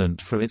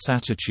propellant for its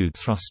attitude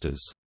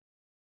thrusters.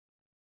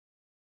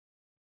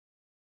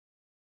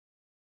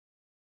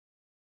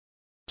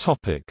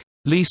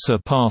 LISA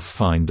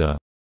Pathfinder.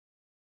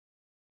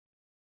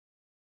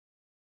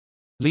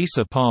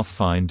 LISA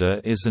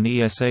Pathfinder is an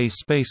ESA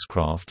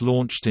spacecraft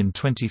launched in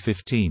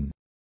 2015.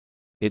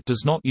 It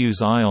does not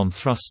use ion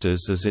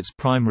thrusters as its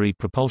primary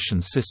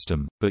propulsion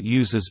system, but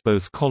uses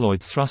both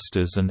colloid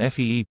thrusters and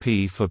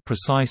FEEP for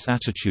precise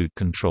attitude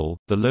control.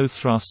 The low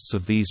thrusts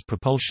of these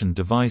propulsion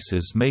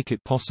devices make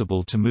it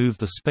possible to move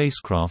the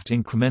spacecraft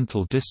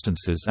incremental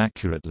distances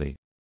accurately.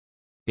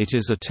 It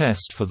is a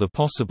test for the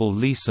possible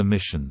LISA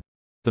mission.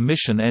 The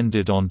mission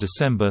ended on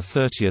December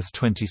 30,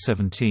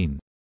 2017.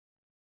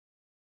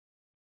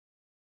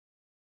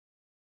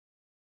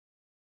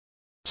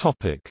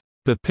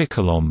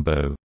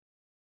 BepiColombo.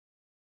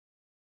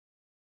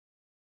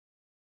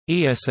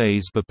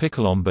 ESA's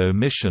BepiColombo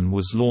mission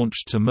was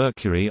launched to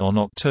Mercury on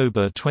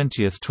October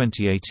 20,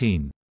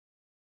 2018.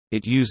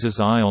 It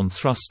uses ion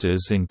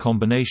thrusters in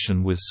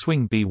combination with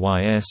swing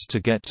BYS to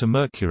get to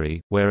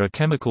Mercury, where a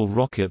chemical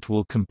rocket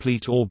will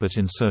complete orbit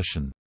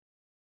insertion.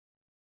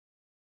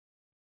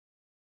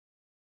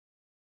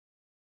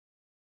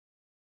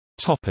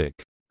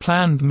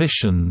 Planned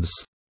missions.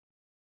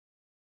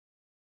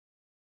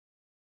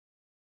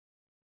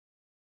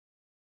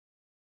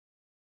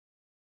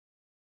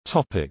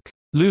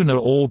 Lunar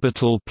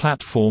Orbital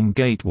Platform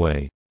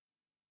Gateway.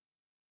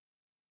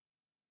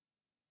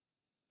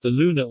 The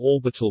Lunar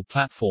Orbital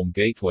Platform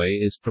Gateway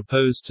is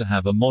proposed to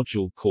have a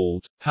module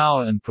called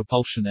Power and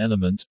Propulsion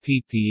Element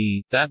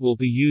 (PPE) that will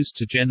be used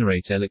to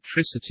generate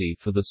electricity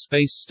for the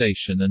space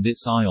station and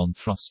its ion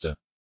thruster.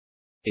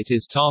 It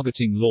is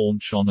targeting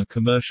launch on a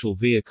commercial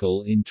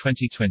vehicle in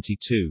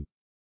 2022.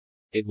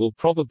 It will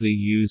probably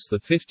use the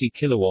 50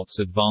 kW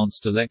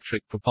Advanced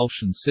Electric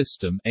Propulsion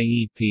System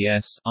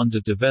 (AEPS)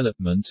 under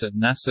development at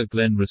NASA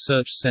Glenn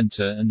Research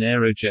Center and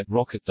Aerojet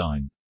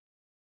Rocketdyne.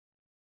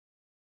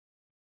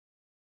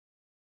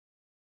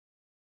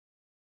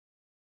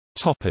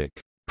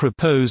 Topic: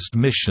 Proposed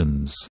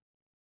missions.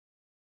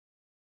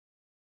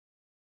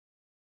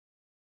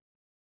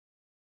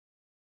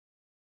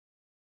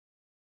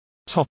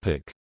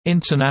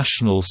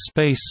 International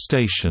Space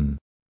Station.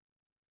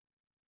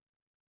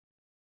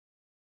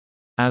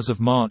 As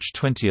of March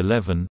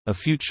 2011, a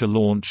future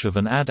launch of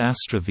an Ad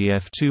Astra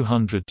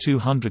VF200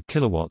 200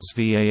 kW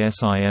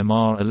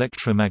VASIMR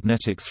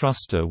electromagnetic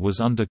thruster was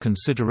under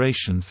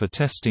consideration for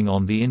testing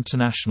on the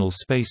International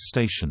Space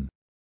Station.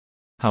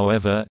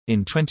 However,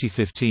 in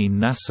 2015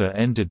 NASA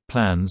ended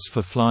plans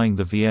for flying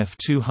the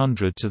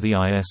VF200 to the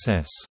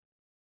ISS.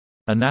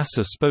 A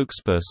NASA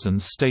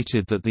spokesperson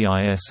stated that the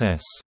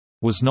ISS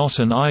was not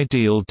an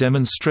ideal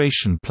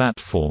demonstration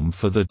platform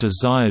for the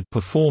desired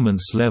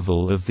performance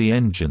level of the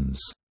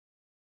engines.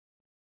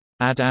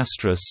 Ad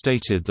Astra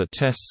stated that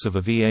tests of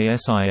a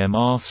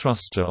VASIMR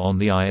thruster on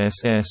the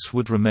ISS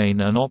would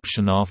remain an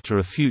option after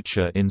a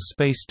future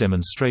in-space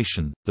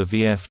demonstration. The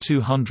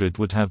VF200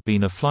 would have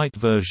been a flight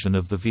version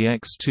of the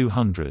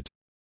VX200.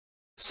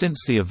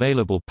 Since the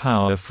available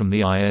power from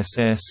the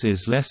ISS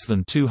is less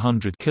than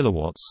 200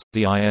 kW,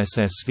 the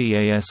ISS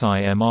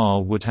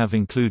VASIMR would have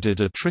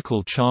included a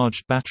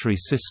trickle-charged battery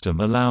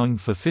system allowing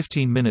for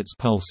 15 minutes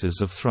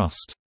pulses of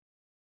thrust.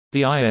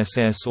 The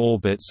ISS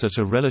orbits at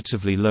a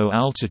relatively low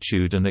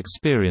altitude and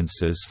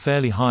experiences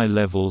fairly high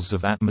levels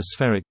of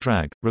atmospheric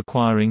drag,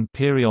 requiring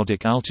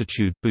periodic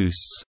altitude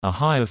boosts. A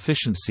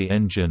high-efficiency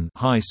engine,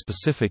 high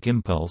specific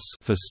impulse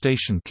for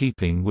station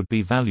keeping would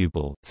be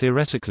valuable.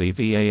 Theoretically,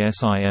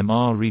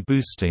 VASIMR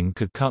reboosting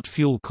could cut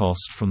fuel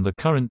cost from the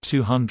current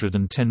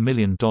 $210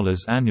 million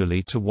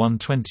annually to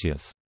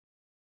 1/20.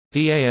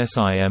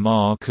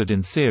 VASIMR could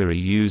in theory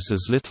use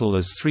as little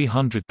as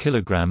 300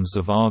 kg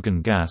of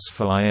argon gas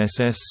for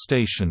ISS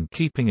station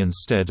keeping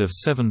instead of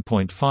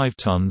 7.5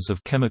 tons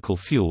of chemical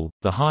fuel.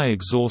 The high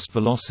exhaust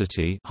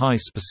velocity, high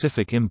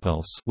specific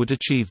impulse would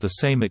achieve the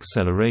same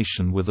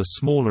acceleration with a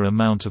smaller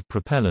amount of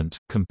propellant,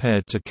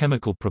 compared to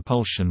chemical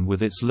propulsion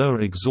with its lower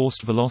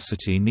exhaust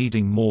velocity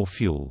needing more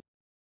fuel.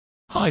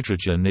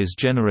 Hydrogen is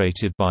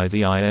generated by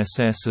the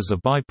ISS as a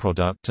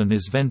byproduct and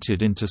is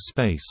vented into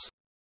space.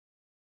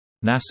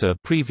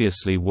 NASA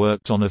previously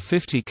worked on a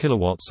 50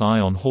 kW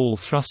ion Hall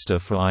thruster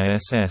for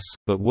ISS,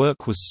 but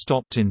work was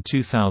stopped in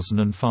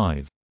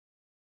 2005.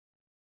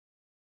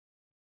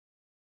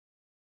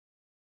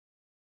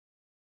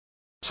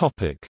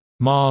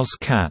 Mars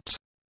Cat.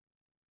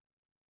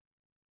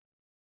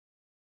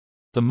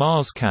 The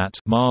Mars Cat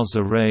Mars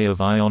array of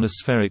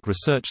ionospheric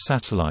research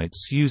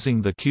satellites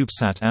using the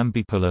CubeSat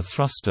Ambipolar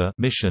Thruster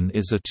mission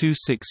is a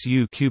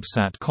 26U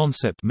CubeSat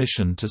concept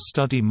mission to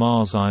study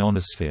Mars'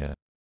 ionosphere.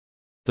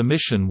 The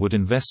mission would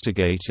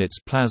investigate its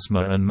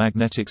plasma and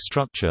magnetic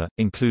structure,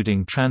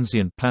 including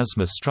transient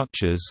plasma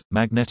structures,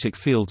 magnetic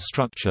field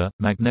structure,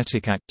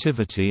 magnetic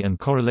activity and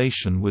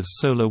correlation with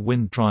solar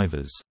wind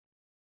drivers.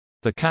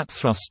 The CAT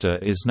thruster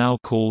is now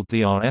called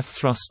the RF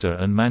thruster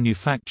and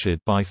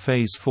manufactured by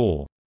Phase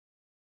 4.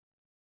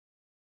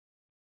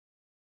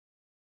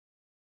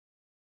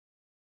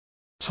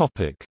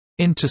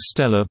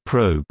 Interstellar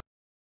probe.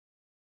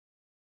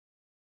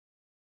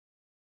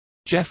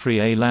 Jeffrey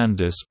A.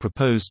 Landis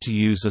proposed to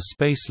use a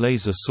space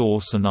laser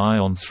source and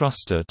ion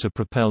thruster to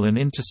propel an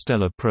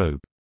interstellar probe.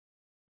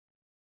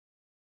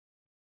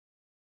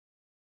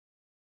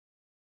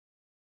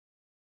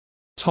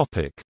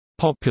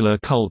 Popular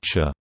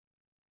culture.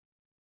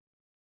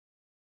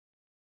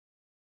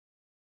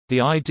 The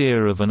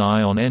idea of an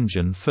ion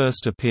engine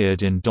first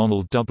appeared in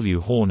Donald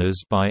W.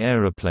 Horner's By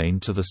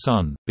Aeroplane to the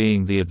Sun,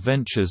 being the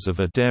adventures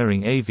of a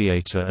daring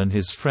aviator and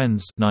his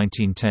friends.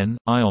 1910,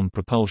 ion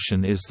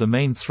propulsion is the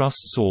main thrust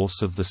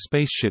source of the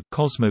spaceship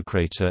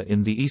Cosmocrator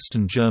in the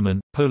Eastern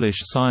German, Polish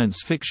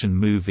science fiction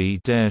movie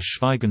Der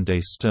Schweigende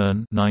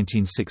Stern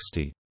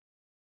 1960.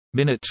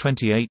 Minute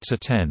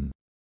 28:10.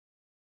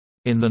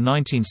 In the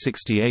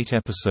 1968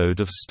 episode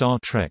of Star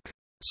Trek,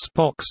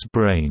 Spock's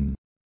Brain,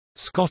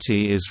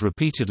 Scotty is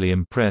repeatedly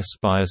impressed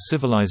by a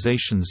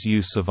civilization's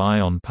use of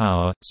ion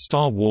power.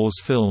 Star Wars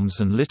films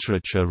and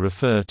literature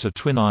refer to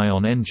twin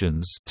ion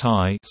engines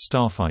 (TIE)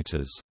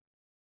 starfighters.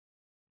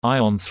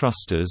 Ion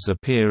thrusters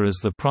appear as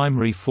the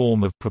primary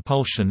form of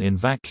propulsion in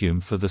vacuum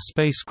for the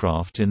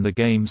spacecraft in the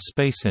game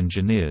Space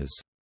Engineers.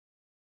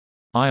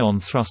 Ion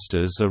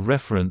thrusters are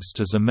referenced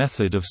as a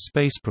method of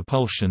space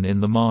propulsion in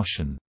The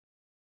Martian.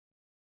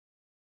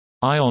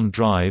 Ion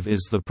drive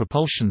is the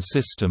propulsion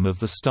system of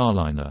the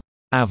starliner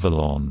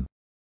Avalon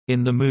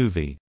in the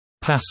movie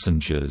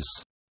Passengers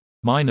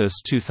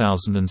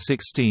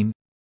 -2016.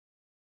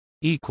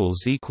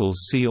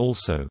 See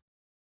also